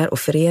 församlingar och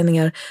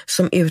föreningar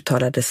som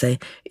uttalade sig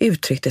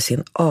uttryckte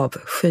sin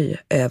avsky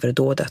över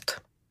dådet.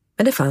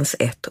 Men det fanns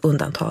ett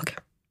undantag.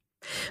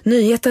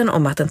 Nyheten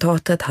om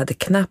attentatet hade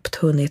knappt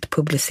hunnit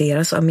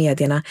publiceras av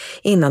medierna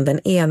innan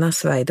den ena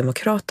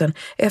Sverigedemokraten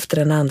efter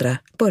den andra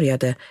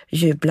började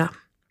jubla.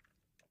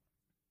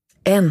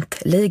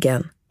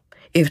 Äntligen,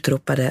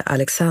 utropade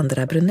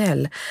Alexandra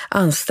Brunell,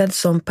 anställd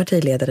som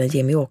partiledaren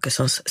Jimmy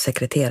Åkessons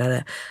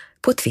sekreterare,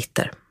 på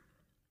Twitter.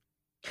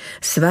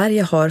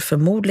 Sverige har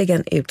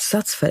förmodligen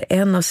utsatts för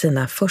en av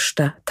sina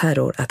första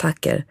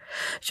terrorattacker.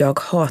 Jag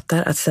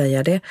hatar att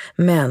säga det,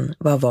 men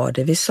vad var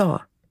det vi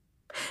sa?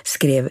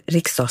 Skrev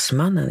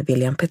riksdagsmannen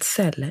William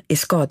Petzell i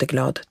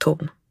skadeglad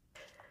ton.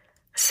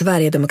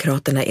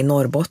 Sverigedemokraterna i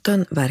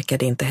Norrbotten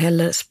verkade inte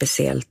heller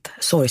speciellt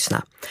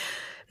sorgsna.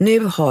 Nu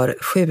har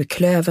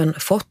Sjuklöven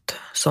fått,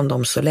 som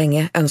de så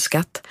länge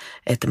önskat,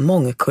 ett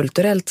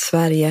mångkulturellt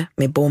Sverige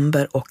med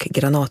bomber och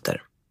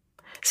granater,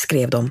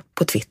 skrev de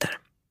på Twitter.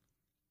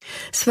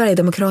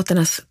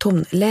 Sverigedemokraternas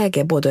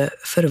tonläge både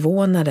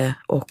förvånade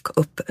och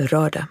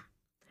upprörda.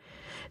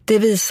 Det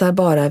visar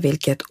bara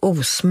vilket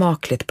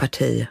osmakligt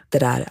parti det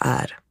där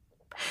är,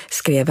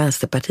 skrev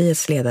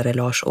Vänsterpartiets ledare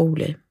Lars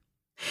Ohly.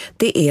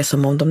 Det är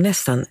som om de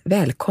nästan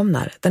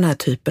välkomnar den här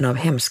typen av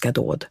hemska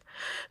dåd.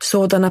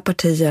 Sådana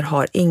partier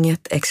har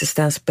inget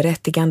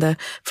existensberättigande,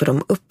 för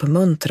de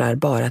uppmuntrar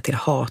bara till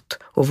hat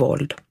och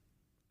våld.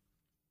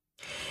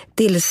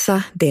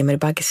 Dilsa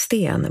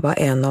Demirbag-Sten var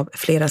en av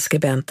flera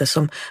skribenter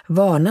som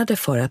varnade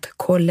för att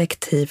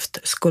kollektivt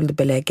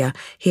skuldbelägga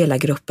hela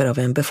grupper av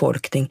en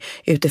befolkning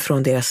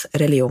utifrån deras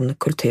religion,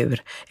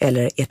 kultur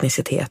eller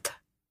etnicitet.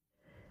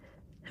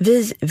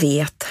 Vi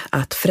vet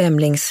att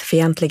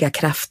främlingsfientliga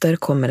krafter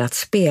kommer att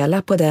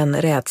spela på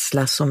den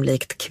rädsla som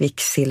likt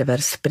kvicksilver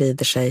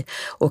sprider sig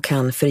och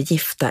kan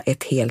förgifta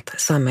ett helt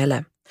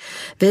samhälle.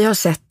 Vi har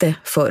sett det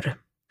förr.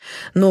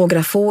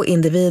 Några få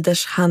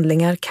individers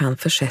handlingar kan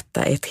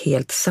försätta ett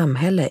helt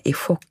samhälle i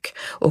chock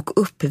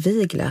och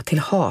uppvigla till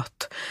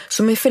hat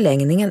som i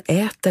förlängningen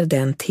äter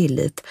den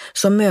tillit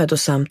som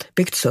mödosamt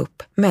byggts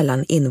upp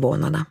mellan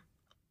invånarna.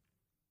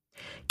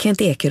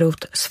 Kent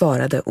Ekeroth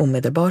svarade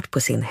omedelbart på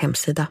sin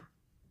hemsida.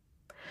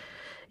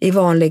 I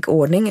vanlig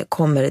ordning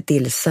kommer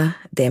Dilsa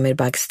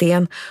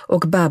Demirbagsten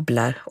och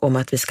babblar om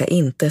att vi ska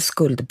inte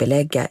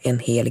skuldbelägga en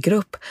hel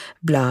grupp,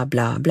 bla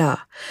bla bla.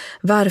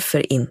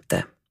 Varför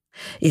inte?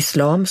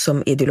 Islam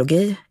som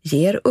ideologi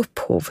ger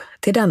upphov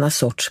till denna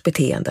sorts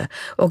beteende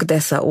och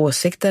dessa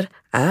åsikter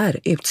är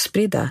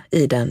utspridda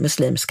i den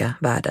muslimska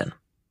världen.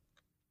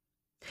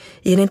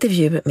 I en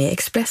intervju med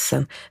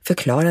Expressen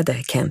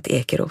förklarade Kent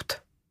Ekeroth: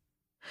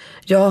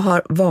 Jag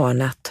har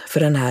varnat för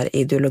den här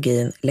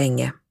ideologin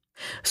länge.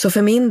 Så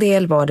för min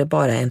del var det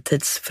bara en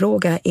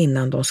tidsfråga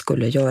innan de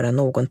skulle göra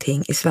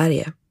någonting i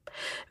Sverige.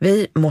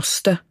 Vi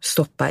måste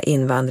stoppa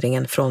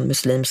invandringen från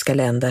muslimska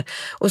länder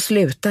och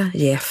sluta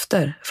ge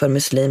efter för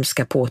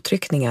muslimska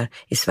påtryckningar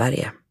i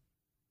Sverige.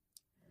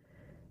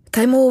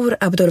 Taimour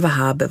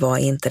Abdul-Wahab var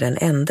inte den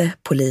enda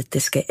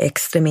politiska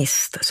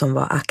extremist som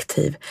var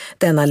aktiv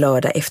denna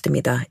lördag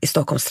eftermiddag i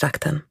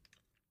Stockholmstrakten.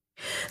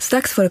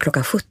 Strax före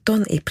klockan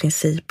 17, i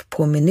princip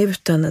på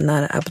minuten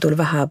när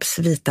Abdul-Wahabs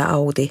vita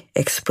Audi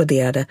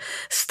exploderade,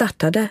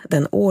 startade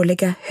den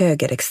årliga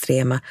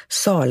högerextrema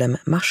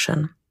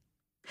Salem-marschen.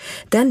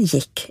 Den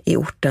gick i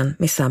orten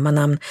med samma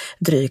namn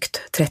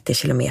drygt 30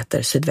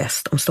 kilometer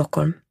sydväst om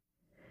Stockholm.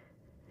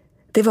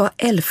 Det var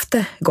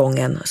 11:e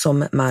gången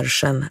som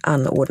marschen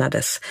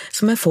anordnades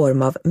som en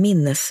form av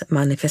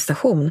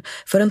minnesmanifestation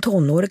för en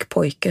tonårig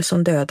pojke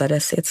som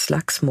dödades i ett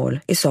slagsmål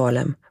i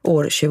Salem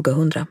år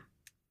 2000.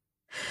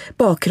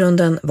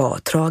 Bakgrunden var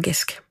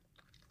tragisk.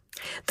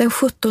 Den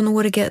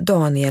 17-årige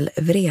Daniel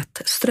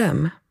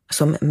Wretström,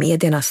 som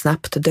medierna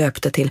snabbt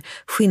döpte till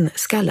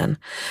Skinnskallen,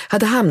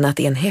 hade hamnat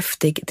i en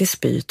häftig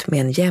dispyt med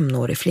en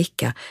jämnårig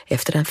flicka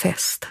efter en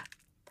fest.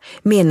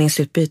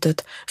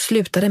 Meningsutbytet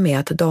slutade med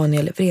att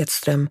Daniel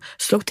Wretström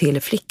slog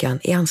till flickan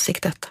i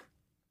ansiktet.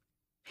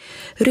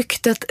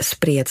 Ryktet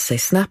spred sig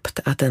snabbt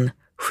att en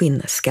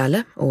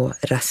skinnskalle och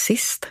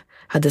rasist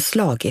hade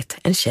slagit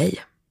en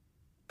tjej.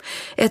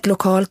 Ett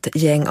lokalt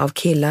gäng av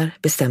killar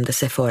bestämde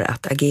sig för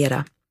att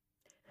agera.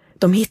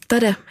 De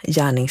hittade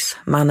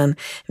gärningsmannen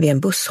vid en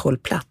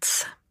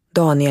busshållplats.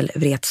 Daniel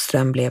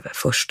Wretström blev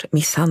först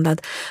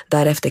misshandlad,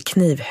 därefter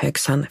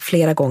knivhöggs han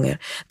flera gånger.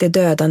 Det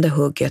dödande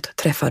hugget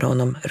träffade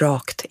honom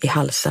rakt i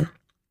halsen.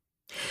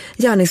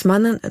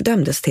 Gärningsmannen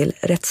dömdes till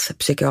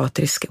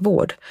rättspsykiatrisk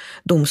vård.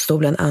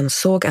 Domstolen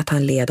ansåg att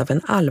han led av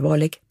en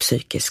allvarlig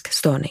psykisk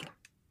störning.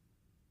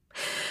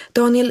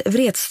 Daniel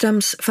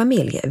Wretströms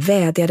familj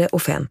vädjade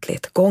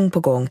offentligt gång på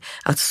gång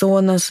att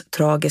sonens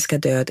tragiska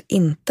död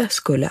inte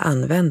skulle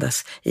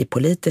användas i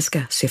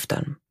politiska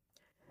syften.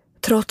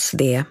 Trots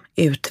det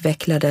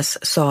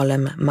utvecklades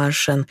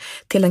Salem-marschen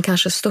till den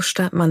kanske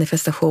största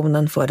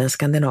manifestationen för den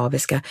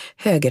skandinaviska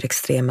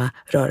högerextrema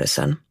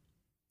rörelsen.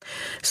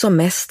 Som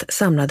mest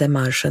samlade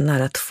marschen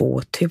nära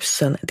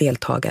 2000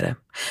 deltagare.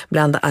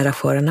 Bland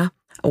arrangörerna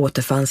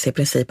återfanns i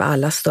princip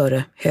alla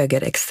större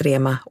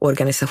högerextrema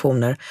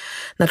organisationer: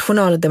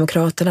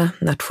 Nationaldemokraterna,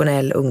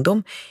 Nationell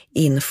ungdom,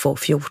 Info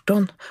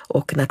 14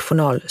 och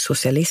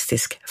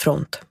Nationalsocialistisk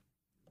front.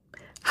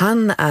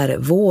 Han är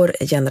vår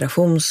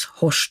generations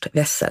Horst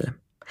Wessel,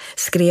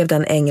 skrev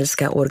den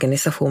engelska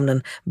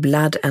organisationen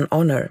Blood and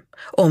Honor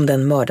om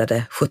den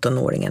mördade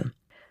 17-åringen.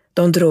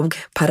 De drog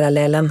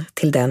parallellen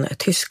till den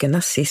tyske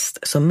nazist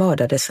som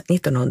mördades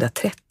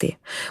 1930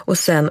 och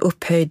sen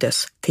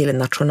upphöjdes till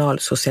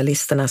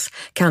nationalsocialisternas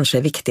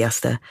kanske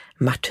viktigaste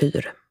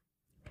martyr.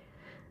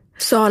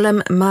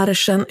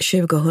 Salem-marschen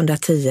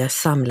 2010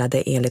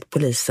 samlade enligt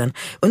polisen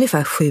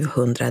ungefär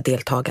 700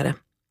 deltagare.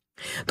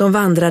 De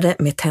vandrade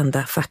med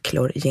tända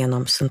facklor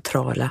genom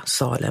centrala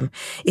Salem.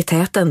 I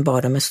täten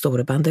bar de en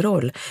stor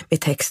banderoll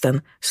med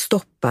texten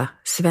 "Stoppa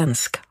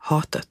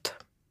svenskhatet".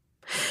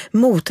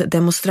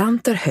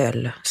 Motdemonstranter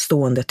höll,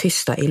 stående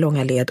tysta i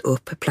långa led,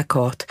 upp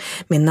plakat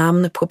med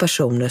namn på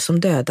personer som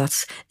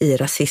dödats i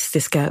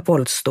rasistiska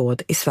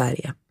våldsdåd i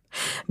Sverige.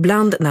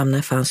 Bland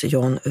namnen fanns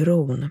John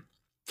Rohn.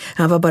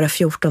 Han var bara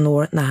 14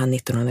 år när han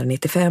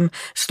 1995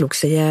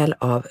 slogs ihjäl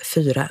av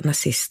 4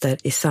 nazister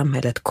i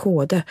samhället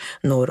Kode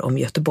norr om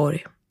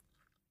Göteborg.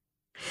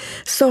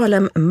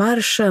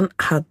 Salem-marschen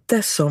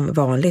hade som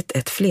vanligt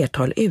ett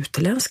flertal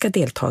utländska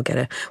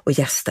deltagare och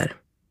gäster.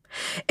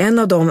 En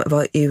av dem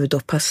var Udo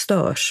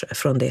Pastörs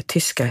från det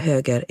tyska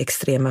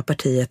högerextrema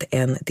partiet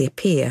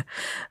NDP,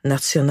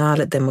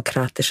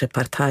 Nationaldemokratische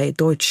Partei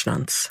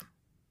Deutschlands.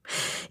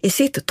 I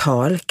sitt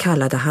tal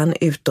kallade han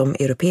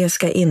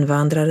utomeuropeiska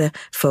invandrare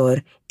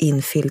för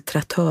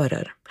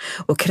infiltratörer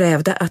och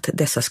krävde att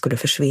dessa skulle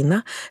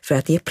försvinna för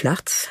att ge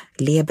plats,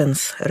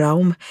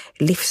 Lebensraum,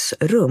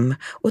 livsrum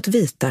åt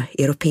vita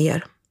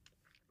europeer.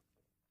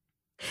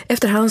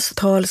 Efter hans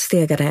tal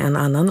stegade en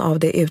annan av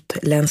de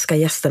utländska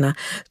gästerna,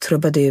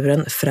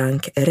 trubaduren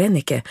Frank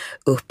Rennicke,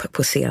 upp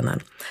på scenen.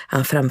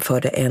 Han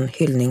framförde en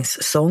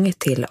hyllningssång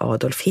till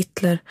Adolf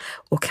Hitler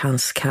och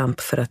hans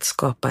kamp för att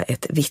skapa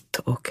ett vitt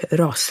och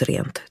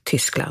rasrent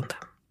Tyskland.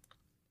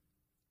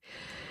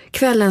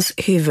 Kvällens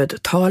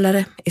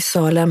huvudtalare i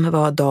Salem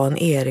var Dan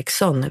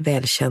Eriksson,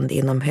 välkänd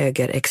inom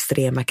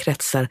högerextrema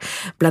kretsar,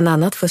 bland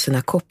annat för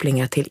sina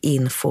kopplingar till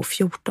Info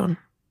 14.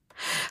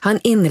 Han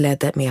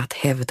inledde med att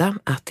hävda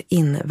att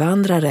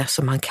invandrare,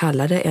 som han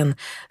kallade en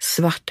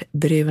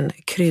svartbrun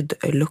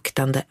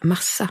kryddluktande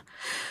massa,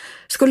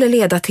 skulle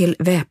leda till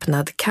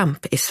väpnad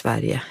kamp i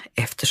Sverige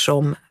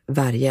eftersom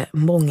varje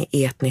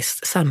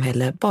mångetniskt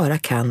samhälle bara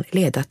kan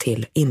leda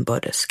till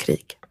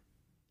inbördeskrig.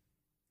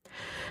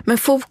 Men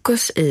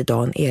fokus i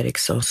Dan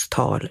Erikssons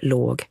tal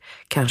låg,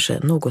 kanske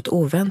något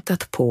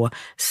oväntat, på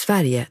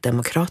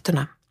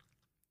Sverigedemokraterna.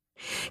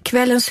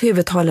 Kvällens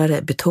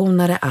huvudtalare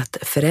betonade att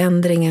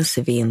förändringens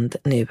vind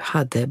nu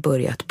hade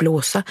börjat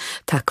blåsa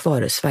tack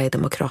vare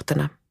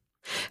Sverigedemokraterna.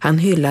 Han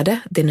hyllade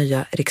det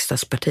nya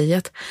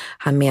riksdagspartiet.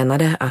 Han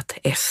menade att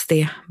SD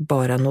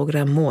bara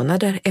några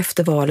månader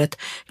efter valet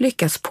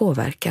lyckats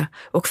påverka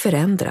och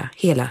förändra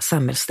hela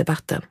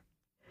samhällsdebatten.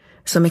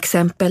 Som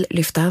exempel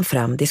lyfte han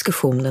fram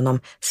diskussionen om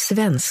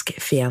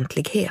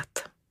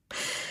svenskfientlighet.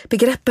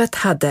 Begreppet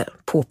hade,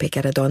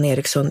 påpekade Dan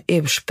Eriksson,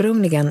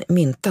 ursprungligen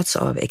myntats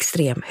av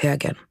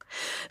extremhögern.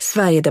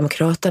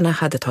 Sverigedemokraterna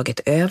hade tagit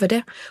över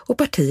det och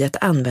partiet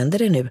använde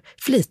det nu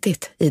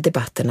flitigt i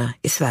debatterna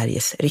i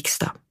Sveriges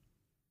riksdag.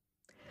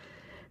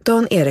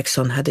 Dan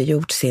Eriksson hade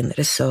gjort sin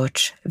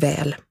research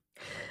väl.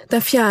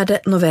 Den 4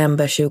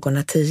 november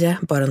 2010,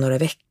 bara några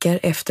veckor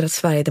efter att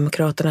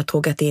Sverigedemokraterna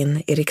tågat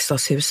in i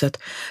riksdagshuset,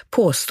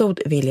 påstod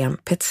William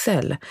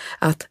Petzell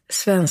att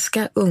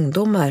svenska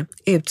ungdomar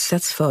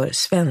utsätts för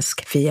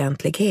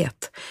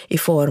svenskfientlighet i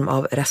form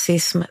av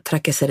rasism,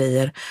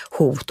 trakasserier,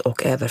 hot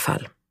och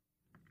överfall.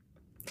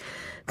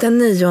 Den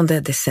 9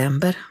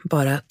 december,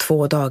 bara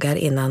 2 dagar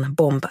innan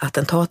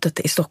bombattentatet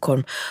i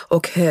Stockholm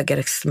och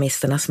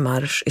högerextremisternas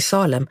marsch i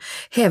Salem,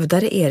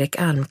 hävdade Erik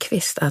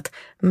Almqvist att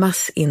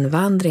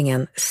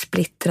massinvandringen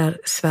splittrar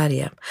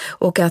Sverige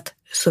och att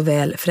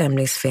såväl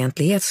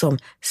främlingsfientlighet som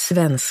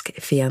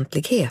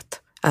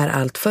svenskfientlighet är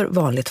alltför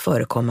vanligt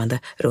förekommande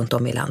runt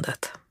om i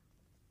landet.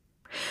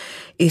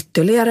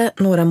 Ytterligare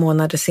några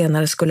månader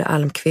senare skulle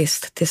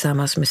Almqvist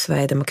tillsammans med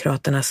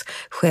Sverigedemokraternas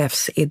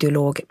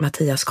chefsideolog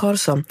Mattias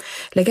Karlsson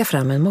lägga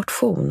fram en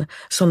motion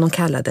som de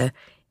kallade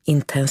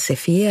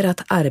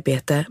intensifierat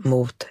arbete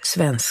mot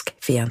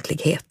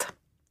svenskfientlighet.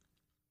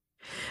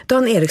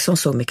 Dan Eriksson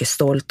såg mycket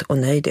stolt och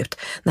nöjd ut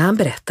när han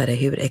berättade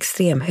hur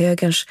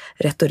extremhögerns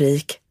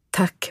retorik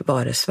tack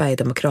vare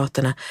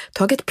Sverigedemokraterna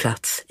tagit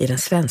plats i den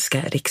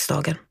svenska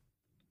riksdagen.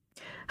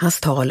 Hans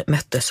tal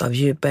möttes av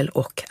jubel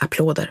och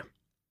applåder.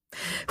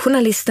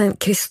 Journalisten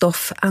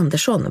Kristoff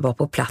Andersson var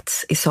på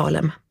plats i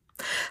Salem.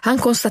 Han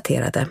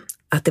konstaterade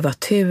att det var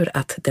tur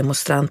att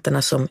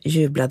demonstranterna som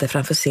jublade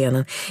framför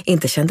scenen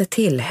inte kände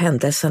till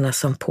händelserna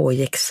som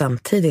pågick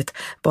samtidigt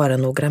bara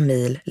några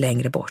mil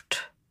längre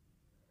bort.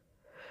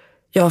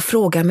 Jag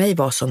frågar mig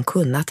vad som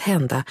kunnat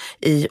hända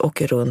i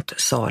och runt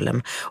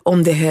Salem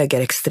om de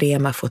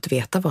högerextrema fått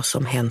veta vad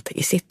som hänt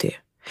i city.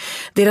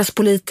 Deras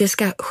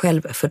politiska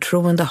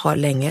självförtroende har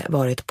länge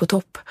varit på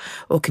topp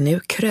och nu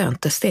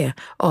kröntes det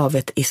av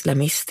ett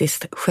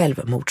islamistiskt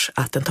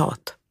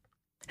självmordsattentat,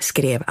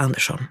 skrev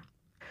Andersson.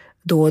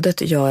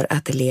 Dådet gör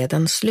att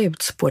leden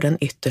sluts på den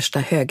yttersta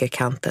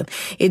högerkanten.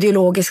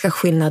 Ideologiska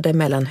skillnader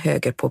mellan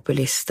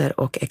högerpopulister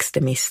och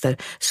extremister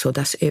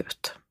suddas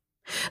ut.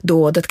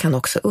 Dådet kan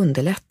också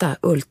underlätta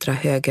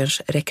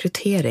ultrahögerns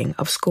rekrytering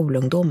av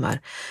skolungdomar.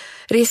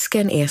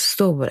 Risken är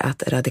stor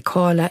att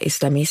radikala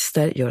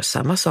islamister gör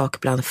samma sak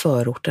bland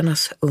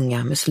förorternas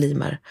unga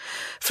muslimer.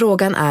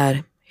 Frågan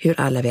är hur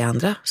alla vi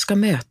andra ska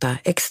möta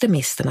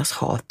extremisternas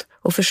hat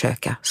och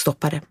försöka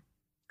stoppa det.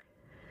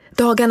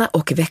 Dagarna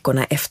och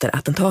veckorna efter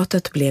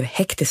attentatet blev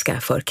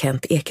hektiska för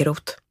Kent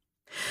Ekeroth.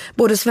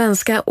 Både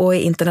svenska och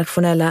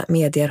internationella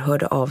medier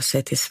hörde av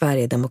sig till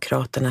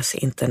Sverigedemokraternas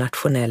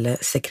internationella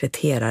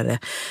sekreterare.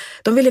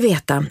 De ville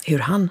veta hur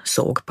han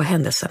såg på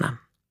händelserna.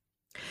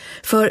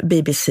 För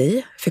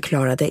BBC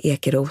förklarade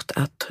Ekeroth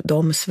att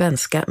de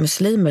svenska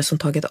muslimer som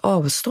tagit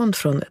avstånd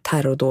från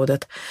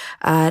terrordådet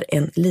är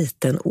en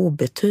liten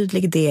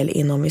obetydlig del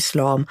inom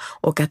islam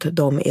och att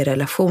de i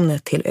relation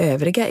till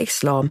övriga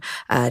islam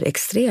är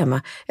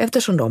extrema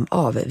eftersom de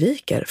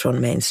avviker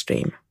från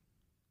mainstream.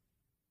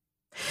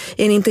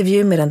 I en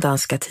intervju med den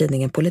danska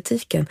tidningen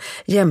Politiken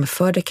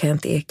jämförde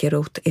Kent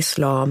Ekeroth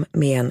islam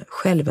med en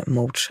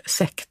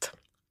självmordssekt.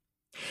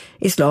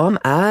 Islam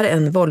är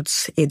en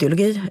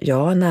våldsideologi,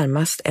 ja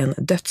närmast en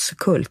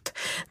dödskult.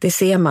 Det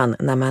ser man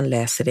när man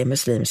läser de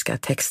muslimska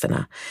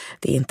texterna.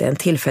 Det är inte en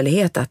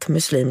tillfällighet att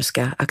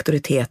muslimska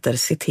auktoriteter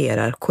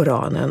citerar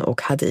Koranen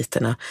och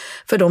haditerna,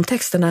 för de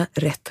texterna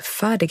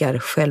rättfärdigar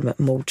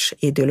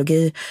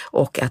självmordsideologi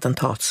och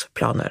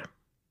attentatsplaner.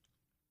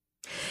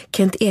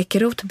 Kent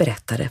Ekeroth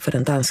berättade för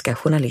den danska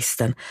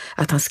journalisten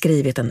att han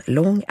skrivit en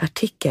lång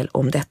artikel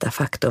om detta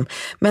faktum,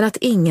 men att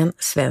ingen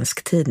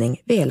svensk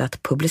tidning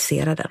velat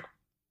publicera den.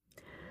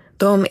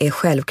 De är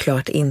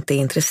självklart inte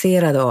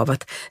intresserade av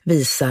att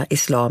visa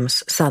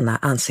islams sanna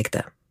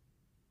ansikte.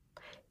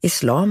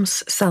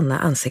 Islams sanna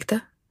ansikte?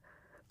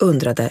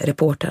 Undrade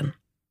reportern.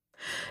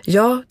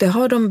 Ja, det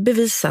har de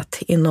bevisat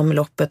inom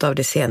loppet av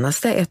de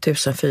senaste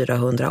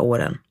 1400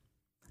 åren,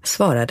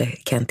 svarade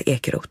Kent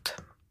Ekeroth.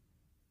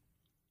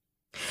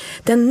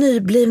 Den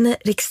nyblivne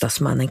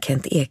riksdagsmannen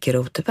Kent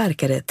Ekeroth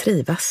verkade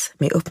trivas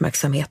med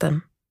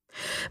uppmärksamheten.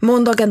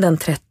 Måndagen den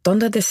 13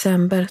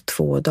 december,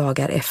 2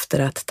 dagar efter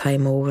att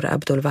Taimour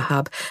Abdul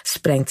Wahab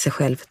sprängt sig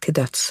själv till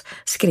döds,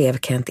 skrev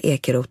Kent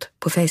Ekeroth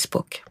på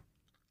Facebook.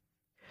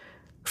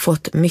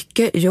 Fått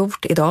mycket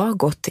gjort idag,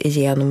 gått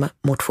igenom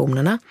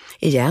motionerna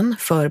igen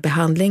för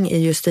behandling i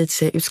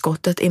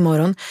justitieutskottet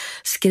imorgon,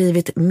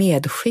 skrivit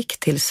medskick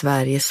till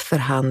Sveriges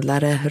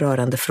förhandlare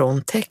rörande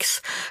Frontex,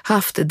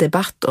 haft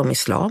debatt om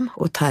islam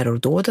och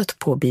terrordådet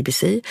på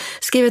BBC,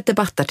 skrivit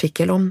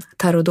debattartikel om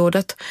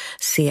terrordådet,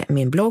 se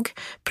min blogg,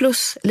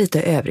 plus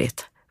lite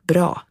övrigt.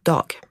 Bra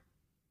dag.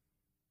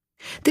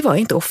 Det var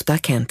inte ofta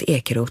Kent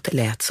Ekeroth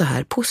lät så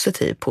här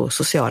positiv på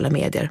sociala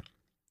medier.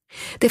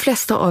 De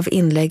flesta av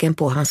inläggen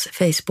på hans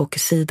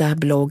Facebook-sida,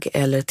 blogg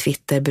eller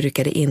Twitter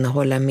brukade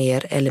innehålla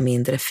mer eller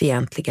mindre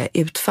fientliga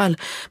utfall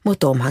mot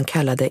dem han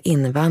kallade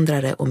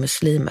invandrare och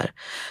muslimer.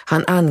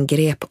 Han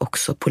angrep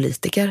också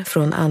politiker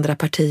från andra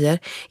partier,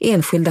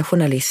 enskilda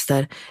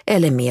journalister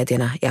eller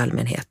medierna i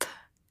allmänhet.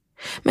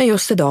 Men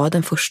just idag,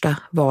 den första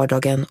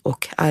vardagen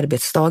och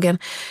arbetsdagen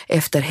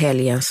efter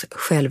helgens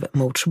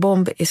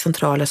självmordsbomb i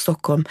centrala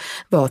Stockholm,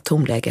 var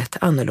tonläget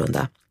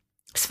annorlunda.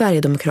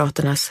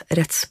 Sverigedemokraternas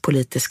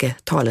rättspolitiska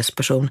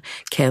talesperson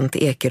Kent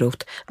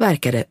Ekeroth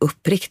verkade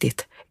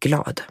uppriktigt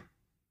glad.